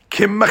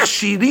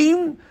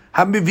 Kemachshirim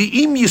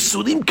hamivi'im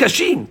yisurim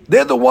kashim.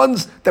 They're the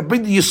ones that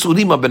bring the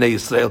yisurim of Bnei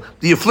Yisrael,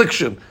 the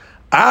affliction.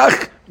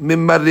 Ach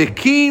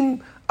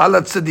mimarikim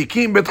ala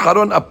tzadikim bet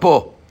charon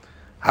apo.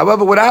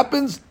 However, what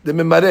happens? They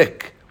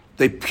mimarek.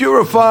 They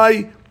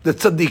purify the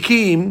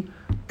tzadikim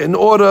in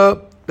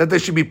order that they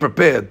should be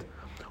prepared.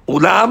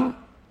 Ulam,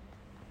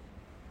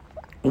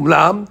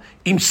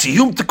 im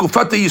siyum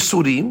tekufat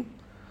yisurim,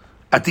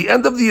 at the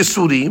end of the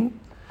yisurim,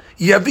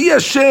 yavi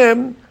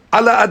Hashem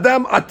ala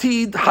adam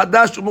atid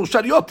hadash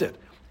u'mushar yoter.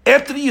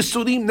 After the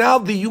yisurim, now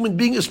the human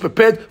being is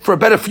prepared for a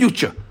better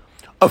future.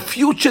 A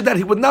future that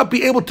he would not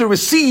be able to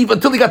receive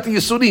until he got the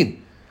yisurim.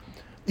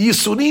 The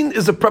yisurim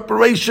is a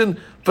preparation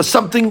for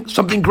something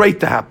great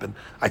to happen.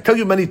 I tell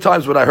you many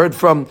times what I heard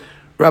from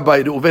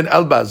Rabbi Reuven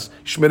Elbaz,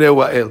 Shmirei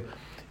Wa'el.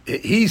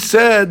 He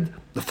said,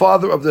 the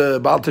father of the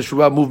Baal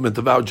Teshuvah movement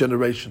of our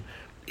generation,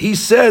 he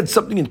said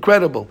something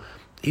incredible.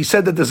 He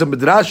said that there's a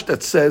midrash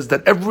that says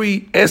that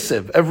every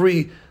esev,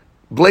 every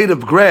blade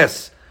of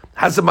grass,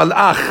 has a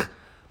malach,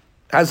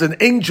 has an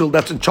angel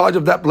that's in charge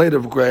of that blade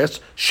of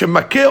grass,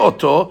 shemakeh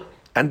oto,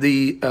 and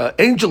the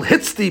angel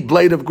hits the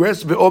blade of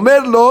grass,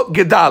 ve'omer lo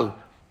gedal,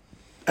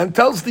 and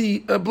tells the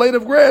blade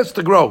of grass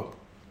to grow.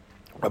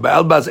 Rabbi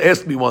Elbaz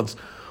asked me once,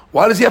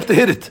 why does he have to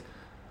hit it?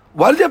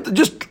 Why does he have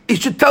to he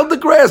should tell the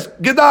grass,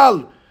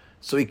 Gedal.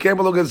 So he came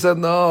along and said,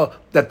 no,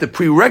 that the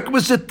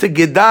prerequisite to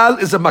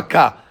Gedal is a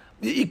Makkah.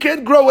 You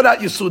can't grow without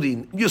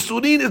Yisurin.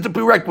 Yisurin is the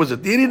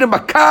prerequisite. You need a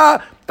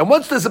Makkah, and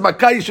once there's a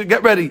Makkah, you should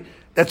get ready.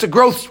 That's a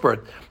growth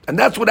spurt. And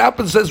that's what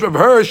happens, says Rav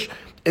Hirsch,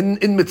 in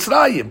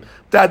Mitzrayim,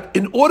 that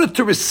in order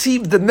to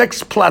receive the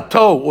next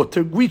plateau, or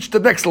to reach the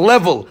next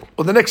level,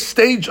 or the next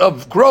stage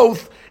of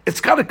growth, it's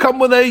got to come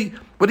with a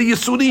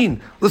Yisurin.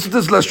 Listen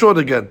to this Lashon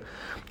again.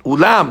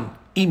 Ulam,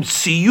 im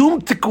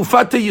siyum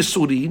tekufat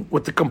yisurin,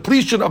 with the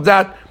completion of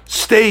that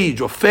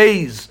stage or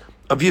phase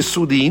of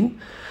yisurin,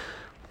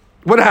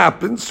 what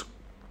happens?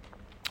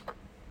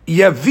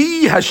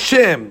 Yavi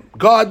Hashem,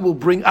 God will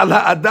bring al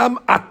ha'adam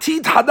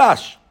atid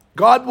hadash.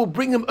 God will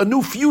bring him a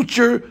new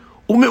future,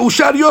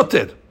 u'meushar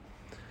yoter.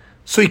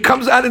 So he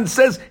comes out and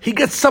says he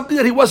gets something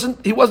that he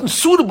wasn't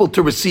suitable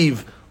to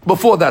receive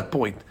before that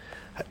point.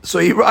 So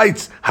he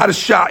writes,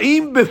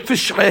 Harsha'im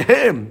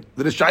befishrehem.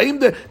 The Risha'im,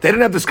 they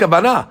didn't have this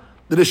kavanah.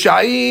 The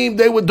Risha'im,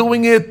 they were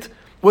doing it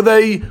with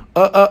a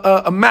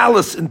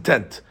malice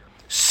intent.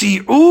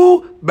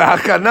 Si'u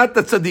b'hakanat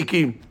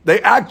tzadikim. They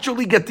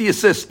actually get the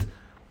assist.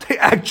 They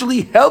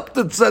actually help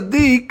the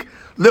tzaddik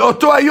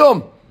le'oto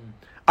hayom.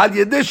 Al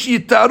yedeh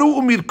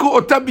sheyitaru u'mirku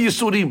otam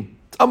b'yisurim.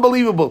 It's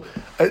unbelievable.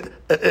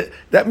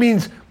 That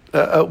means,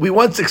 we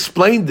once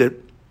explained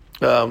it,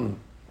 the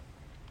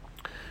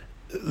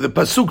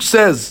pasuk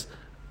says,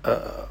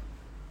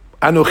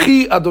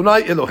 "Anochi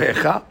Adonai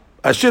Elohecha,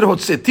 asher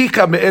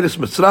hotzeticha me'eretz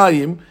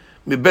Mitzrayim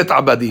mibet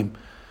abadim."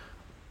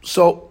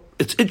 So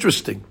it's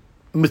interesting.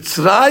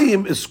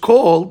 Mitzrayim is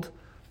called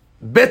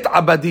Bet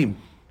Abadim.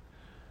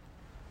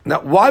 Now,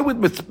 why would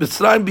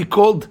Mitzrayim be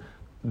called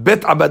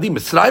Bet Abadim?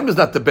 Mitzrayim is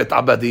not the Bet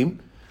Abadim.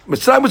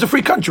 Mitzrayim was a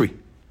free country.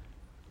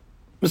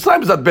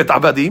 Mitzrayim is not Bet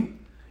Abadim.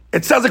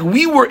 It sounds like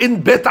we were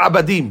in Bet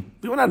Abadim.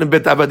 We were not in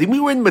Bet Abadim. We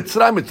were in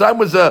Mitzrayim. Mitzrayim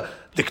was a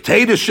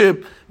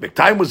dictatorship.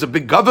 Mitzrayim was a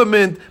big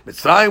government.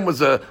 Mitzrayim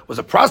was a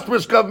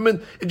prosperous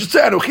government. It just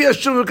said, Anochi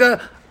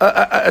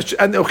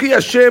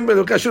Hashem,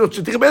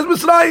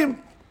 Mitzrayim.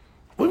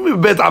 What do you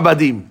mean Bet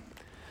Abadim?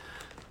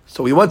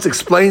 So we once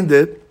explained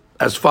it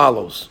as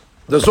follows.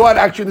 The Zohar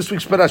actually in this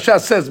week's parasha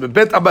says,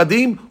 Bet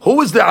Abadim,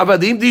 who is the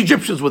Abadim? The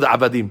Egyptians were the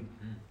Abadim.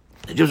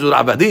 The Egyptians were the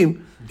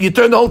Abadim. You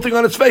turn the whole thing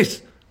on its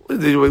face.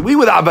 We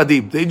were the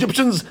Abadim. The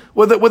Egyptians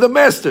were the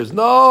masters.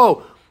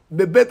 No.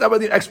 The Bet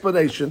Abadim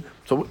explanation.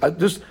 So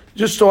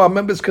just so our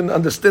members can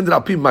understand it,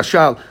 Al Pi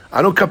Mashal,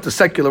 I don't come to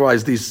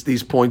secularize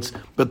these points,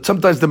 but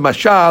sometimes the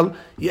Mashal,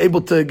 you're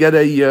able to get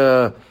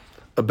a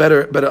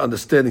better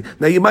understanding.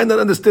 Now, you might not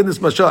understand this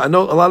Mashal. I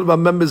know a lot of our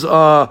members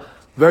are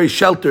very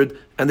sheltered,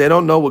 and they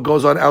don't know what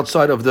goes on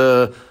outside of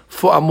the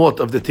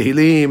Fu'amot of the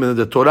Tehillim and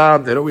the Torah.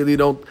 They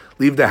don't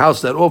leave their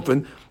house that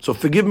often. So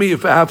forgive me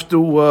if I have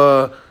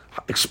to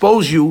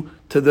expose you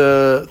to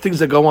the things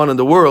that go on in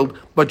the world.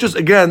 But just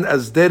again,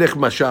 as Derech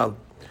Mashal,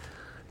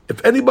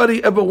 if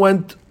anybody ever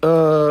went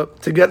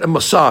to get a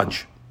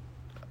massage,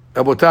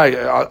 Abotai,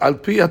 Al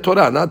Pi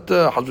HaTorah, not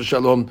Chas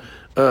v'Shalom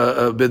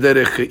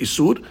B'derech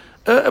Isur,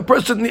 a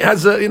person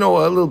has a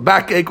little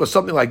backache or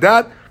something like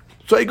that,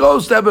 so he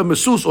goes to have a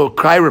masseuse or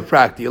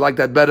chiropractor. You like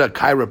that better?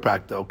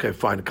 Chiropractor. Okay,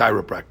 fine,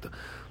 chiropractor.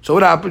 So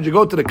what happens? You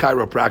go to the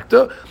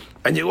chiropractor,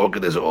 And you walk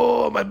in there,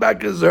 oh, my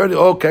back is hurting.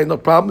 Okay, no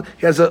problem.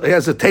 He has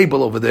a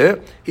table over there.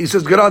 He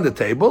says, get on the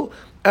table.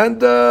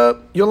 And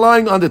you're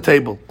lying on the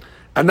table.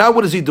 And now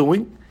what is he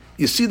doing?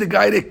 You see the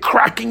guy there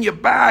cracking your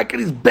back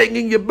and he's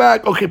banging your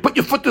back. Okay, put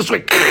your foot this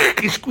way.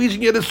 He's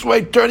squeezing you this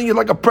way, turning you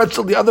like a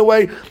pretzel the other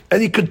way.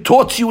 And he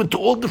contorts you into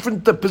all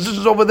different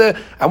positions over there.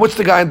 And what's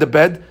the guy in the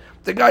bed?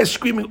 The guy's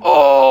screaming,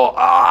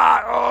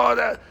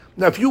 that.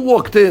 Now, if you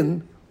walked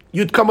in,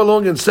 you'd come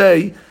along and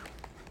say,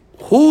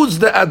 who's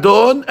the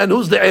Adon and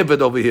who's the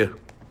Eved over here?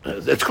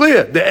 It's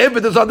clear. The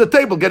Eved is on the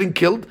table getting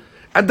killed.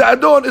 And the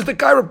Adon is the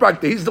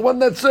chiropractor. He's the one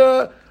that's...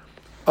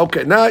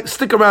 Okay, now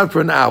stick around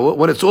for an hour.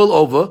 When it's all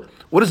over,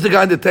 what does the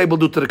guy on the table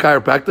do to the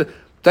chiropractor?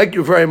 Thank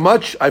you very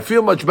much. I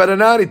feel much better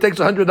now. And he takes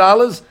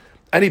 $100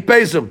 and he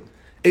pays him.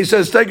 He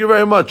says, thank you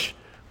very much.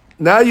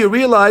 Now you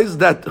realize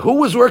that who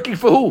was working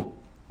for who?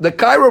 The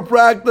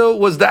chiropractor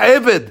was the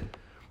Eved.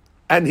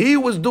 And he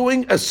was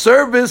doing a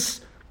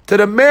service to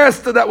the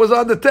master that was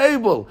on the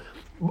table.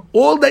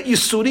 All that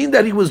Yisurin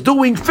that he was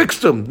doing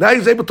fixed him. Now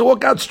he's able to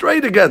walk out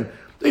straight again.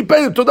 He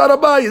paid him, Toda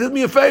Rabah, you did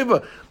me a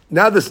favor.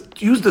 Now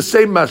use the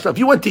same master. If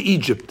you went to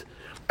Egypt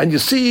and you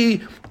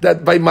see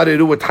that by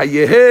Mariru at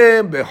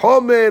Hayehem,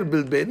 Behomer,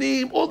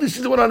 Bilbenim, all these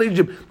things went on in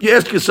Egypt, you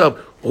ask yourself,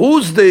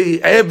 who's the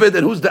Eved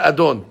and who's the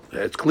Adon?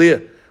 It's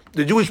clear.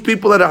 The Jewish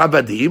people are the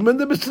Avadim and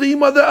the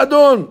Mitzrayim are the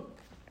Adon.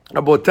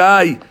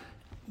 Abotai,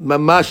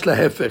 Mamash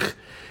lahefech.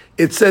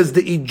 It says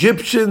the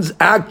Egyptians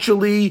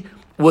actually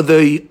were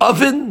the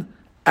oven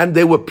and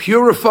they were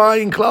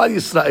purifying Klal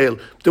Yisrael.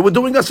 They were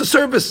doing us a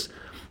service.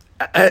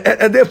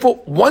 And therefore,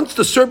 once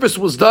the service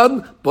was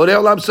done, Borei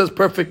Olam says,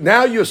 perfect,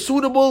 now you're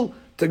suitable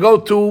to go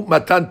to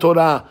Matan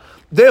Torah.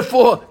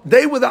 Therefore,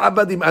 they were the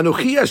Abadim.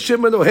 Anochi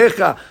Hashem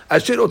Elohecha,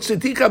 Asher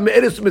Otziticha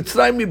me'eretz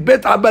Mitzrayim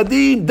mibet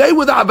Abadim. They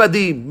were the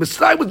Abadim.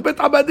 Mitzrayim was bet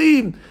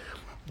Abadim.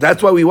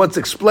 That's why we once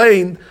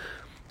explained,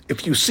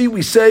 if you see,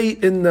 we say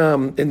in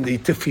the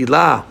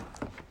Tefillah,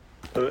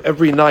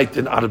 every night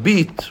in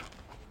Arbit,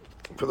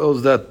 for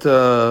those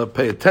that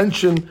pay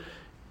attention,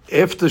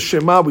 after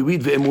Shema, we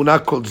read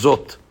Ve'emunah Kol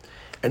Zot.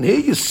 And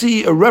here you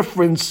see a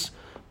reference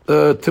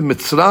to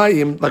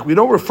Mitzrayim, like we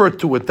don't refer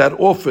to it that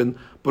often,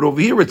 but over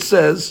here it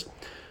says,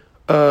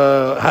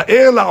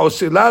 Ha'el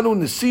ha'oselanu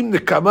nisim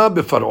nekama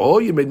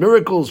beFar'o, you made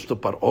miracles to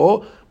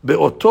Par'o,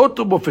 be'otot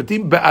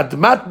u'mofetim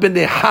be'admat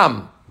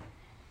b'nei.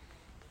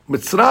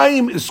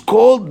 Mitzrayim is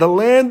called the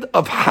land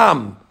of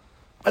Ham.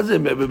 As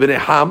in b'nei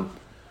Ham.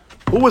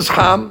 Who was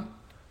Ham?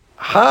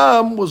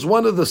 Ham was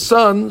one of the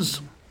sons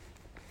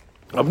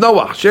of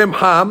Noah, Shem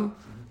Ham,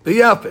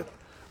 Yafet.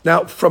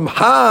 Now, from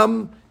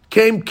Ham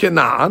came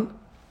Canaan.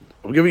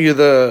 I'm giving you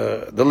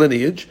the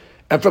lineage.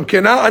 And from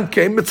Canaan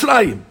came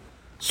Mitzrayim.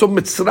 So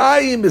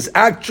Mitzrayim is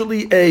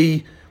actually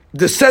a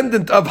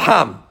descendant of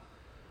Ham.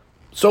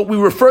 So we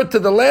refer to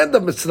the land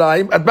of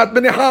Mitzrayim, Admat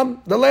Bnei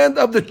Ham, the land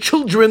of the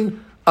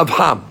children of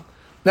Ham.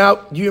 Now,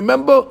 do you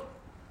remember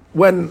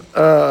when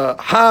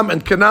Ham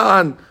and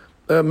Canaan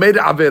made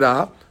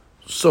Averah?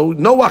 So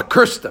Noah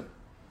cursed them.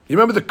 You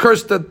remember the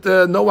curse that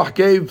Noah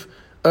gave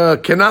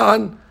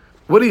Canaan?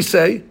 What did he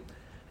say?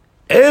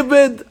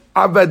 Eved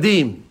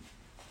Avadim.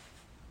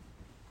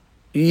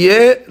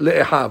 Ye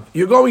le'ehav.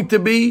 You're going to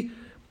be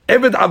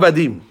Eved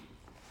Avadim.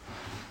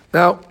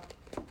 Now,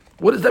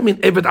 what does that mean,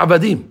 Eved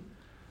Avadim?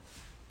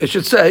 It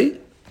should say,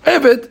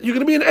 Eved, you're going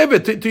to be an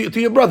Eved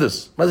to your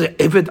brothers.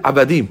 Eved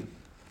Avadim.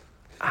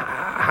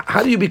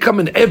 How do you become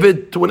an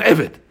Eved to an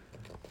Eved?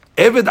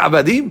 Eved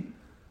Avadim?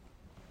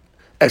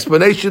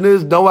 Explanation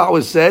is, Noah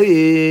was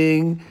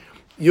saying,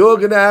 you're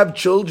going to have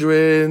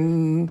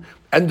children,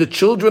 and the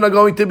children are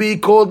going to be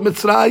called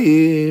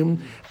Mitzrayim,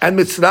 and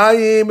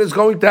Mitzrayim is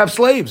going to have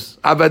slaves.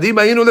 Avadim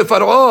ayinu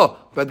leFar'o.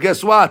 But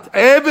guess what?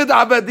 Eved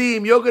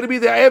Avadim. You're going to be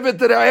the Eved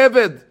to the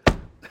Eved.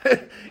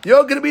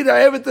 You're going to be the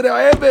Eved to the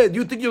Eved.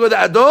 You think you're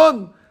the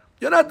Adon?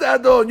 You're not the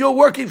Adon. You're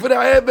working for the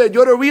Eved.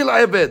 You're the real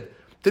Eved.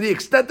 To the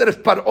extent that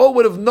if Paro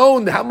would have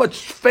known how much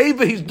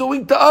favor he's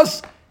doing to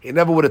us, he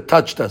never would have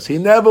touched us. He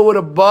never would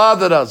have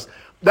bothered us.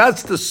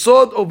 That's the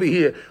sword over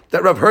here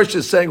that Rav Hirsch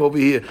is saying over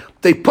here.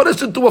 They put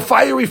us into a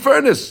fiery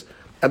furnace.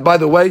 And by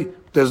the way,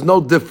 there's no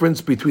difference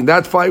between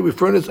that fiery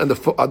furnace and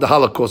the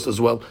Holocaust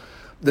as well.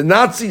 The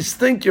Nazis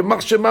think that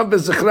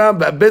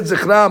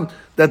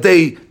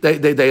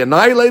they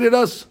annihilated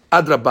us.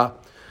 Adrabah.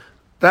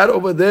 That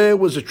over there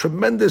was a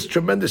tremendous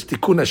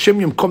tikkun. Hashem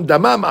yimkom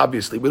damam,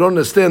 obviously. We don't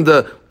understand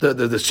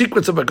the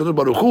secrets of HaKadosh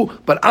Baruch Hu,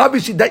 but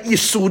obviously that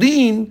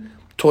Yisurin,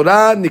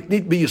 Torah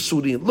niknit be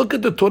Yisurin. Look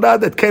at the Torah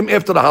that came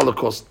after the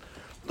Holocaust.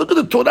 Look at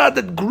the Torah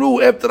that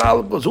grew after the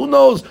Holocaust. Who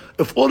knows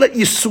if all that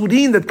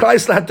Yisurin that Klal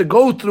Yisrael had to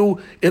go through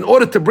in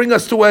order to bring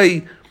us to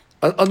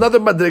another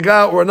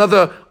madriga or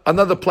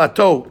another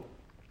plateau,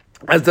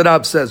 as the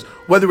Rab says,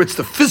 whether it's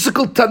the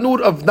physical tanur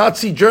of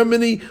Nazi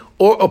Germany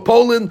or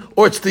Poland,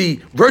 or it's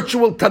the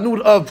virtual tanur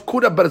of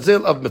Kura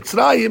Barzel of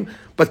Mitzrayim,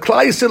 but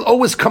Klal Yisrael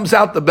always comes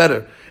out the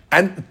better.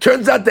 And it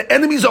turns out the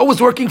enemy is always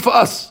working for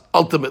us,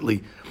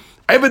 ultimately.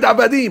 Eved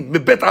Avadim,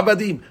 Mibet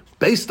Avadim.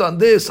 Based on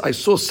this, I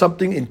saw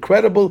something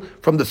incredible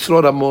from the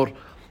Tzror Amor.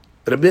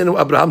 Rabbeinu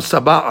Abraham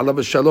Sabah,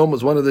 alav shalom,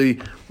 was one of the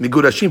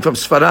Migurashim from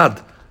Sfarad,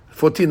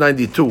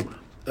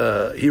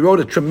 1492. He wrote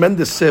a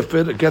tremendous sefer.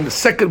 Again, the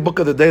second book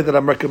of the day that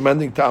I'm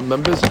recommending to our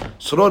members,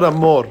 Srod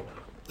Amor.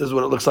 This is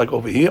what it looks like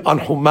over here, on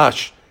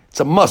Humash. It's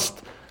a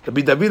must.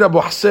 Rabbi David Abu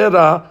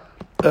Hasera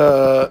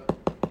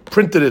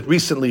printed it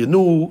recently, a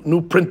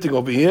new printing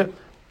over here.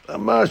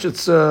 Humash,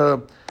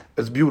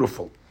 it's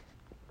beautiful.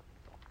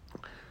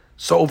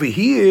 So over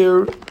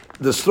here,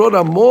 the Srod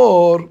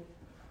Amor,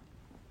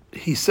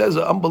 he says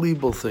an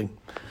unbelievable thing.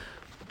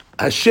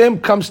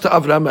 Hashem comes to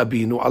Avraham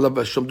Abinu, alav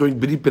Hashem, during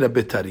Brit Bein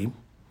HaBetarim.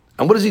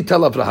 And what does he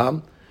tell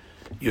Avraham?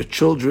 Your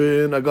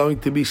children are going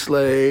to be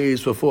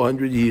slaves for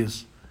 400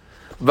 years.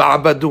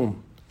 Va'abadum,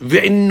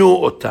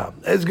 ve'innu otam.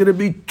 It's going to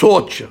be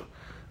torture.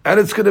 And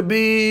it's going to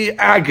be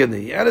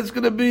agony. And it's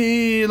going to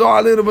be lo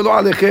aleinu v'lo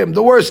alechem,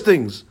 the worst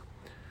things.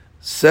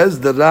 Says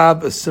the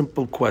Rab a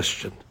simple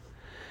question.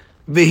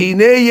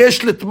 V'hinei yesh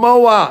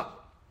litmoa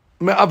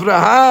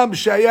me'Avraham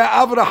shaya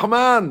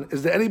Avrahman.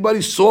 Is there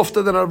anybody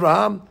softer than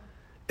Avraham?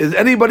 Is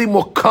anybody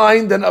more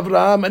kind than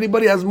Avraham?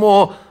 Anybody has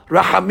more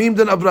rahamim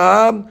than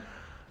Avraham?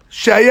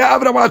 Shaya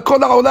Avraham al kol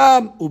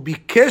ha'olam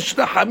ubikesh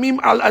rahamim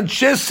al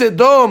anshe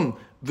Sedom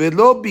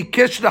velo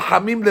bikesh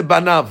rahamim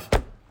lebanav.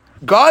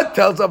 God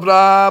tells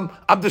Avraham,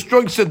 I'm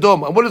destroying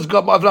Sedom. And what does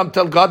Avraham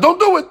tell God? Don't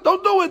do it.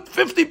 Don't do it.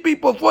 50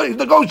 people, 40, he's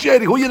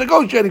negotiating. Who are you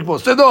negotiating for?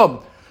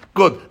 Sedom.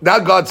 Good. Now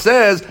God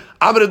says,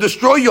 I'm going to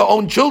destroy your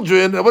own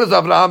children. And what does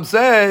Avraham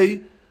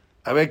say?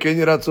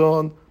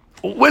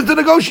 Where's the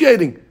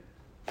negotiating?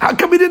 How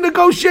come we didn't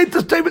negotiate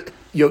this table?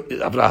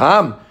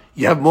 Avraham,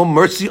 you have more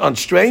mercy on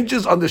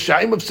strangers, on the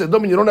Shaim of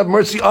Sedom, and you don't have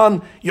mercy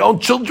on your own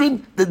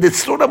children? The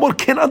Srod Amor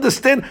can't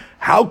understand.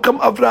 How come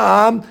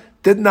Avraham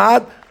did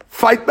not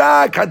fight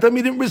back? How come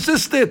he didn't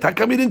resist it? How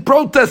come he didn't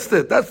protest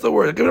it? That's the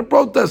word. How come he didn't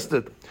protest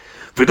it?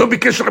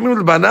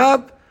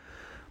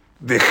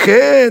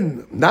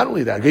 Not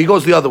only that, he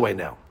goes the other way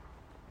now.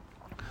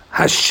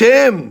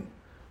 Hashem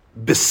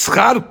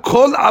b'schar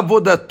kol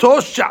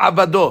avodato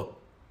she'avado.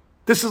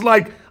 This is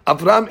like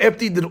Avraham,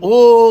 after he did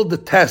all the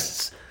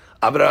tests,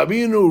 Avraham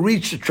Avinu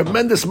reached a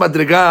tremendous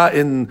madriga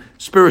in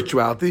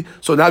spirituality.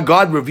 So now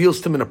God reveals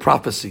to him in a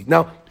prophecy.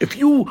 Now, if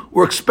you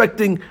were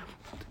expecting,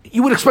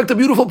 you would expect a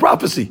beautiful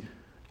prophecy.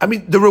 I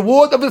mean, the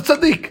reward of the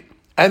tzaddik.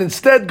 And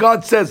instead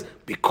God says,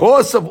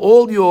 because of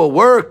all your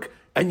work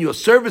and your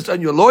service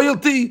and your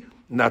loyalty,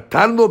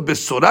 Natan lo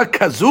besora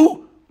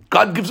kazu.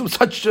 God gives him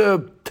such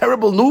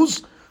terrible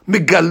news.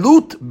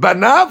 Migalut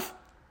banav.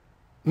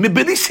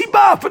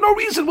 For no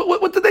reason.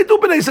 What did they do,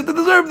 B'nai? Said they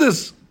deserve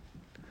this.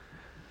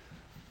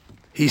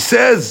 He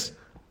says,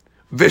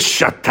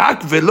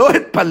 V'shatak v'lo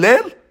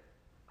hitpalel.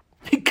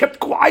 He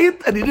kept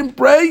quiet and he didn't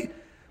pray.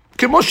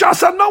 Kemo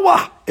she'asa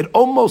Noah. It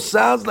almost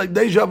sounds like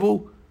deja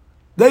vu.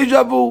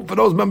 Deja vu, for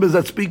those members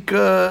that speak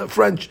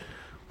French.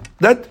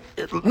 That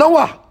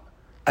Noah.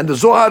 And the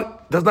Zohar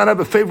does not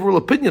have a favorable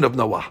opinion of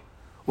Noah.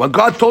 When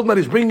God told him that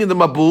he's bringing the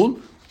Mabul,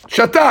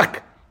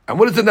 Shatak. And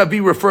what does the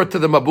Navi refer to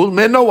the Mabul?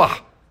 Me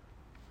Noah.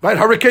 Right,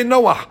 Hurricane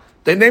Noah.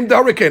 They named the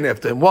hurricane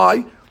after him.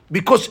 Why?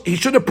 Because he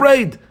should have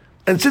prayed,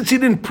 and since he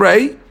didn't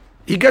pray,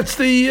 he gets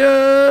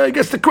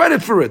the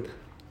credit for it.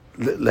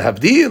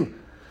 Lehavdil.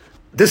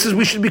 This is,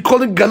 we should be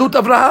calling Galut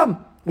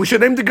Avraham. We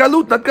should name the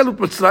Galut, not Galut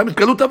Mitzrayim. It's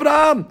Galut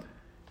Avraham.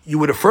 You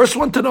were the first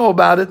one to know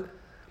about it.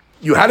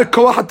 You had a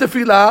koach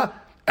tefillah,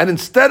 and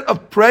instead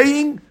of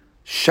praying,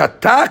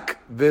 shatak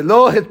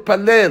velo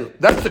hitpalel.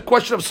 That's the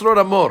question of Srod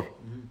Amor.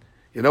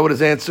 You know what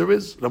his answer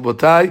is,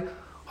 Rabotai?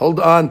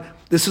 Hold on.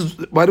 This is,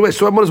 by the way,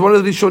 Srod Amor is one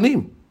of the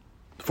Rishonim.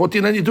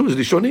 1492 is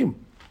Rishonim.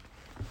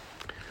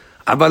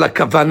 אבל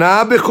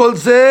הכוונה בכל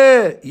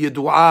זה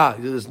ידועה,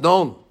 it is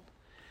known.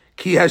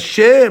 כי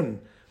השם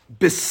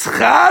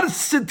בשכר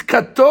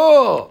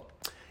צדקתו.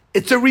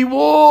 It's a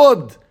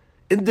reward.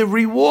 In the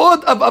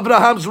reward of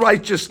Abraham's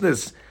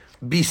righteousness.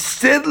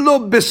 בישר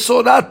לו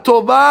בשורה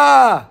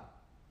טובה.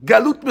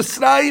 גלות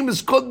מצרים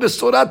is called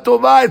בשורה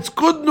טובה. It's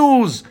good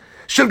news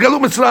של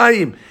גלות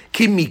מצרים.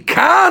 כי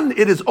מכאן,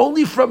 it is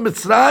only from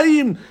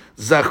מצרים,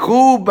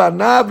 זכו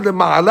בניו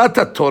למעלת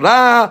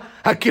התורה,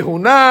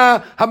 הכהונה,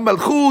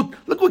 המלכות.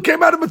 Look, we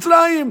came out of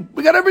מצרים.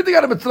 We got everything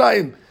out of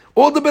מצרים.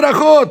 All the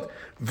berachot.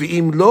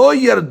 ואם לא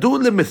ירדו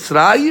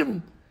למצרים,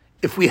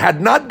 if we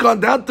had not gone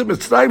down to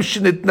מצרים,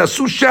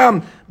 שנתנסו שם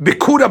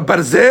בכור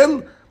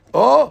הברזל,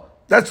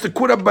 that's the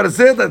כור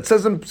הברזל that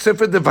says in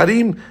ספר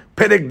דברים,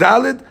 פרק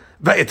ד',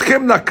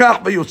 ואתכם לקח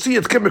ויוציא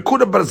אתכם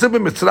מכור הברזל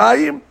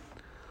במצרים,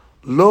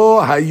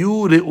 לא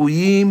היו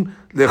ראויים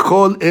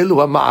לכל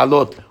אלו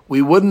המעלות.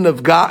 We wouldn't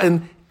have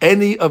gotten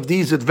any of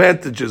these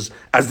advantages.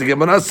 As the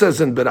Gemara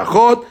says in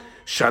Berachot,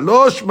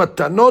 shalosh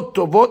matanot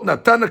tovot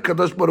natan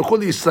HaKadosh Baruch Hu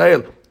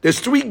Yisrael. There's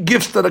 3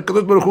 gifts that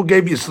HaKadosh Baruch Hu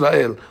gave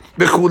Yisrael.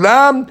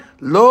 B'chulam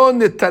lo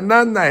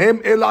netanan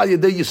nahem el al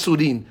yedei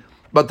Yisurin.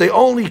 But they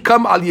only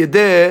come al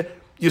yedei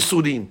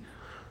Yisurin.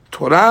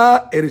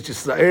 Torah, Eretz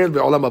Yisrael,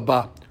 ve'olam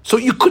haba. So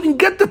you couldn't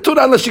get the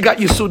Torah unless you got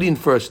Yisurin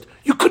first.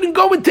 You couldn't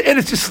go into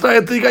Eretz Yisrael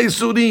until you got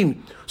Yisurin.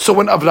 So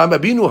when Avraham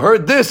Avinu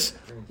heard this,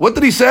 what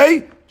did he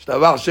say? He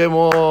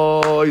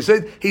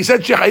said,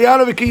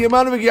 Shechayanu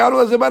v'kiyamanu v'kiyanu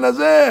l'zeman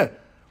hazeh.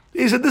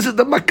 He said, this is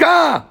the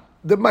Makkah.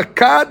 The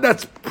Makkah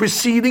that's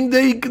preceding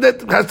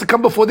that has to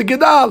come before the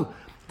Gedal.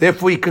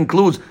 Therefore he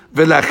concludes,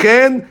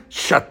 V'lachen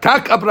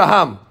shatak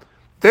Abraham.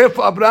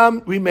 Therefore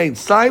Abraham remained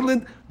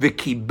silent,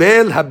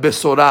 v'kibel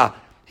ha-besorah.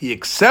 He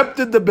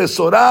accepted the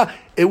Besorah.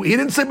 He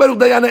didn't say Baruch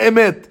Dayana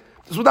Emet.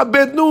 This was not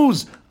bad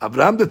news.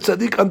 Abraham the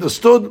Tzaddik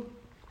understood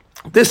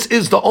this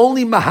is the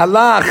only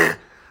mahalach,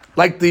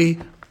 like the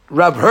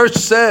Rav Hirsch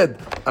said,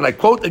 and I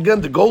quote again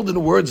the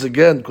golden words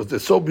again because they're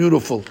so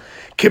beautiful.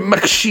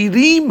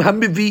 Kemakshirim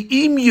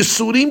hamiviim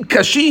yisurim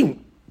kashim.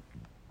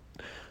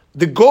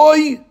 The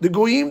goyim, the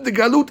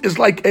galut is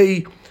like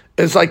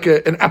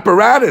an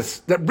apparatus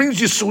that brings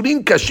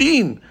yisurim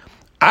kashim.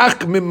 Ach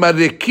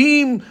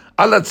mimarekim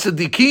ala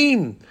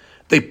tzaddikim.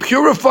 They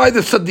purify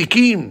the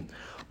tzaddikim.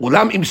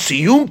 Ulam im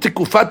siyum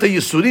tikufat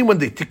yisurim, when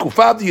the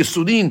tikufat the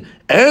yisurim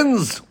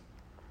ends.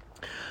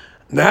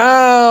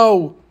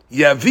 Now,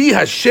 Yavi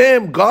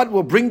Hashem, God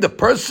will bring the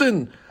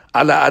person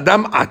ala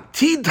Adam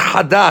atid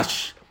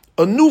hadash,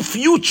 a new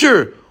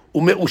future,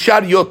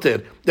 umeushar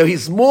yoter. Now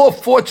he's more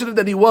fortunate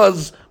than he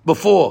was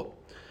before.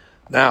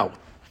 Now,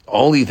 the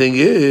only thing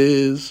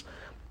is,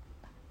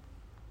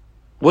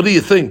 what do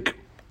you think?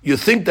 You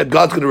think that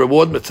God's going to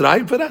reward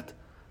Mitzrayim for that?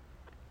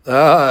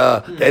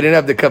 They didn't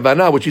have the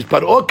kavanah, which is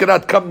Paro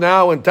cannot come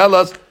now and tell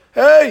us,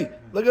 hey,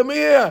 look at me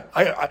here.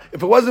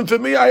 If it wasn't for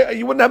me,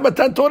 you wouldn't have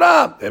Matan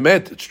Torah.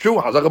 Emet, it's true.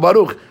 Hazak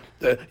Baruch.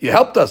 You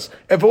helped us.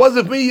 If it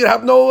wasn't for me, you'd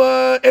have no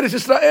Eretz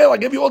Yisrael. I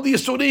gave you all the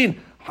Yisurin.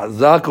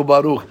 Hazak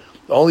Baruch.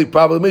 The only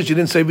problem is you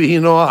didn't say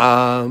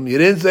V'hinoam.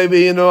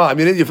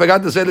 You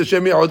forgot to say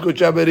L'Shem Ya'od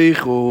Kodesh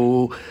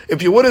Berichu.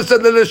 If you would have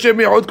said L'Shem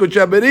Ya'od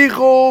Kodesh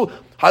Berichu,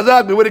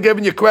 Hazak, we would have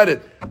given you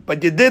credit.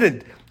 But you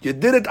didn't. You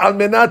did it al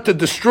menat to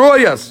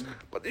destroy us.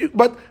 But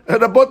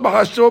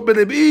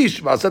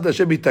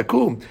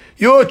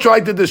you're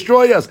trying to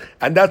destroy us.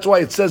 And that's why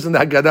it says in the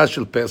Haggadah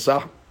Shel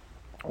Pesach,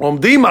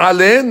 Omdim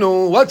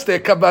alenu, what's their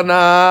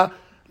kavanah?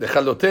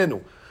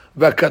 Lechalotenu.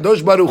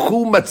 V'akadosh Baruch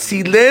Hu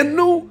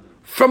matzilenu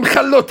from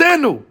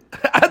chalotenu.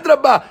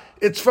 Adrabah,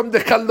 it's from the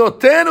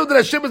chalotenu that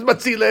Hashem is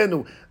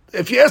matzilenu.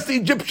 If you ask the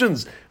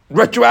Egyptians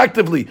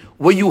retroactively,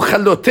 were you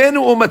chalotenu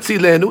or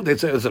matzilenu? They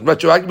say,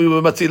 retroactively, we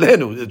were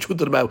matzilenu. The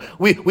truth of the matter,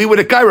 we were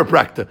the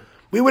chiropractor.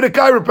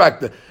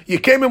 You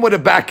came in with a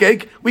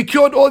backache. We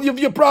cured all of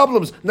your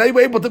problems. Now you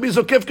were able to be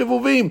so kef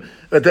kevuvim.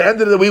 At the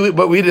end of the day,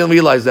 but we didn't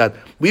realize that.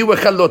 We were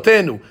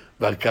chalotenu.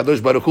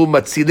 V'kadosh Baruch Hu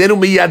matzilenu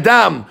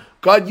miyadam.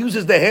 God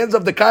uses the hands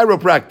of the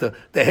chiropractor.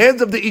 The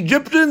hands of the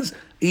Egyptians,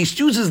 He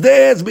uses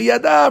their hands,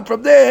 miyadam,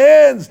 from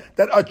their hands,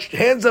 that are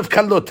hands of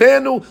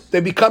chalotenu, they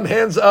become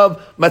hands of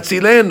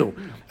matzilenu.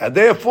 And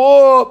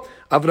therefore,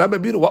 Avraham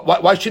Avinu,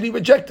 why should he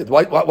reject it?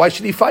 Why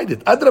should he fight it?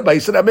 Adrabah, he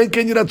said, Amen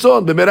ken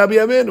yiratzon, b'merav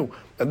yamenu.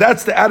 And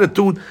that's the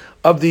attitude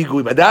of the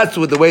Iguim. And that's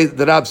the way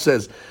the Rav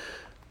says,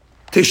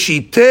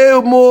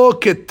 Teshitemo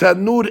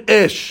ketanur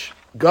esh.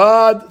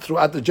 God,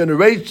 throughout the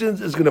generations,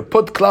 is going to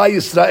put Klal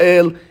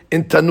Yisrael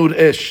in tanur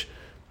esh.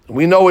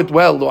 We know it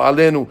well, lo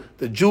alenu.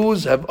 The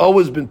Jews have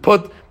always been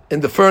put in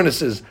the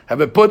furnaces, have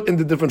been put in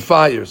the different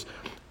fires.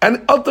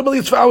 And ultimately,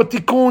 it's for our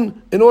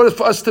tikkun, in order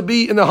for us to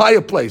be in a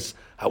higher place.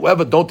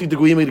 However, don't think the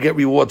Goyim to get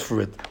reward for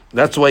it.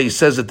 That's why he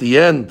says at the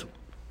end,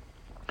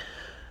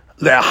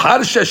 once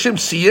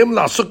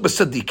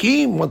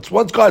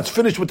God's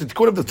finished with the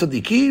tikkun of the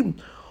tzaddikim,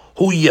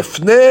 hu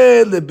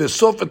yefne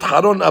lebesof et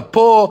haron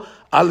apo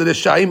al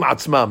reshaim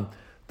atzmam.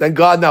 Then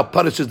God now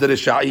punishes the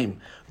reshaim.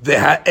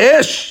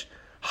 V'ha'esh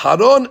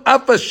haron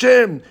af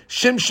Hashem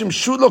shem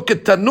shimshu lo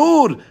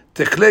ketanur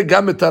techle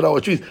gam et haraot.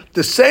 Which means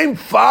the same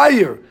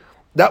fire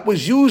that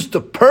was used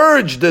to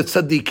purge the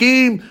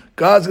tzaddikim,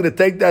 God's going to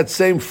take that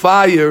same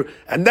fire,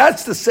 and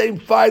that's the same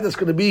fire that's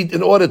going to be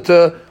in order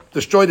to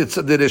destroy the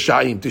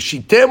Reshaim.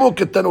 Teshitemu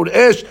ketanur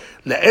esh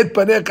le'ed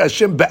panech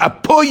Hashem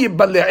be'apo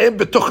yibale'em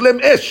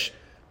betochlem esh.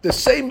 The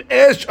same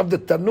ash of the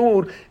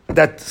tanur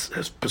that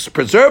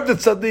preserved the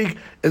tzaddik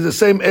is the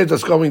same ash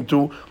that's going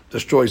to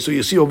destroy. So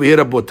you see over here,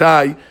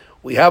 Rabotai,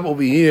 we have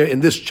over here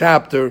in this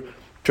chapter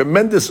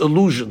tremendous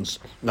illusions.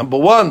 Number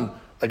one,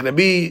 like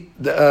Rabbi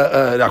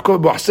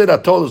Yaakov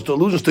Buhasira told us, the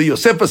allusions to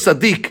Yosef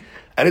HaSadik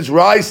and his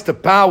rise to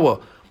power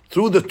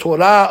through the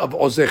Torah of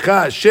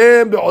Ozecha,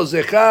 Hashem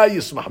be'Ozecha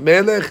Yismach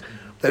Melech,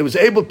 that he was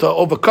able to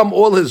overcome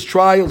all his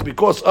trials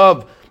because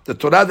of the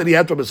Torah that he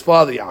had from his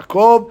father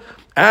Yaakov,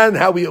 and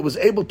how he was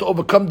able to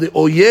overcome the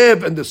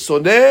Oyev and the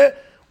Soneh,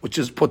 which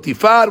is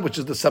Potifar, which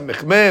is the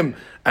Samech Mem,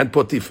 and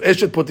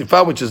Eshet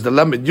Potifar, which is the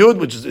Lamed Yud,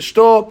 which is the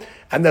Shto,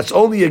 and that's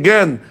only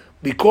again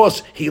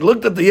because he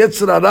looked at the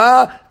Yetzer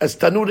Hara as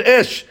Tanur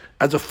Esh,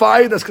 as a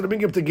fire that's going to bring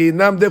him to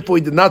Gehinnom. Therefore,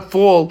 he did not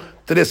fall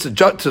to their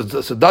seductions.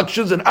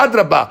 And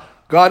Adrabah,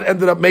 God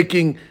ended up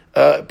making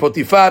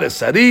Potifar a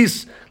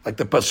Saris, like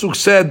the Pasuk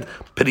said,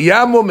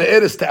 Priyamo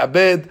me'eres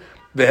te'abed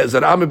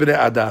ve'ezar'am b'nei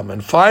Adam.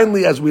 And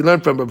finally, as we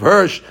learned from Rav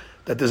Hirsch,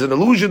 that there's an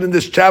illusion in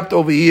this chapter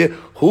over here.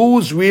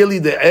 Who's really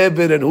the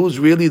Eved and who's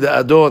really the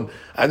Adon?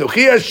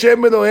 Anochi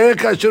Hashem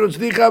Elohecha asher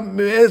hotzlicha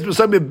me'eretz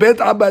Mitzrayim מבית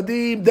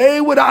Abadim.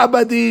 They were the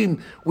Abadim.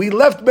 We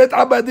left Bet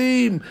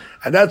Abadim.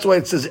 And that's why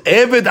it says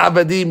Eved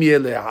Abadim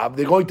Yelehav.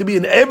 They're going to be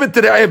an Eved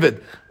to the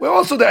Eved. We're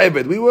also the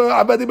Eved. We were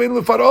Abadim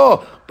in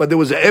Pharaoh, but there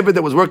was an Eved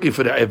that was working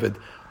for the Eved.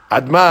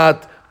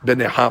 Admat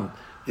Beneham.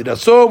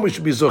 So we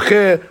should be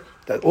zocher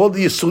that all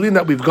the Yisurim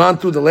that we've gone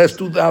through the last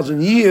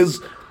 2,000 years,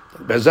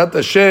 Be'ezrat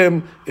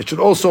Hashem, it should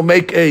also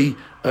make a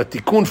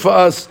tikkun for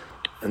us,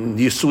 and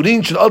the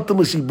Yisurim should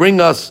ultimately bring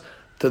us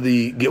to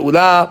the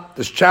Geulah.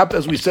 This chapter,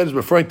 as we said, is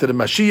referring to the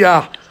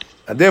Mashiach,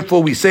 and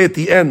therefore we say at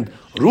the end,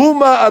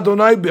 Ruma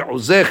Adonai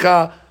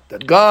be'uzecha,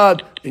 that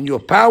God, in your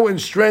power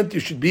and strength, you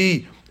should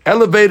be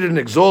elevated and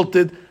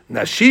exalted.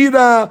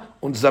 Nashira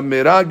und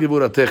zamera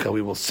gevuratecha.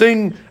 We will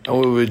sing and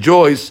we will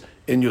rejoice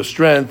in your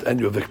strength and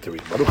your victory.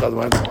 Baruch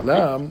Adonai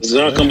Olam.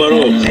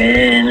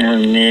 Amen,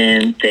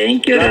 amen.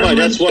 Thank you, Rabbi.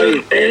 That's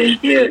why.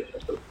 Thank you,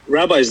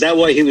 Rabbi. Is that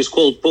why he was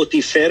called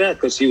Potifera?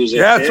 Because he was.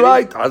 That's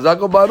right.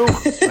 Hazako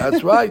Baruch.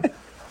 That's right.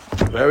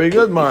 Very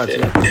good,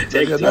 Martin.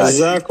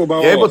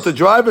 You're able to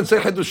drive and say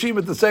Chedushim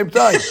at the same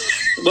time.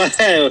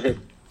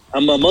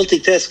 I'm a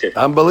multitasker.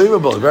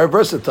 Unbelievable. Very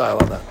versatile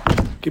on that.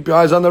 Keep your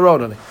eyes on the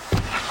road, honey.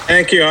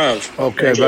 Thank you, Av. Okay.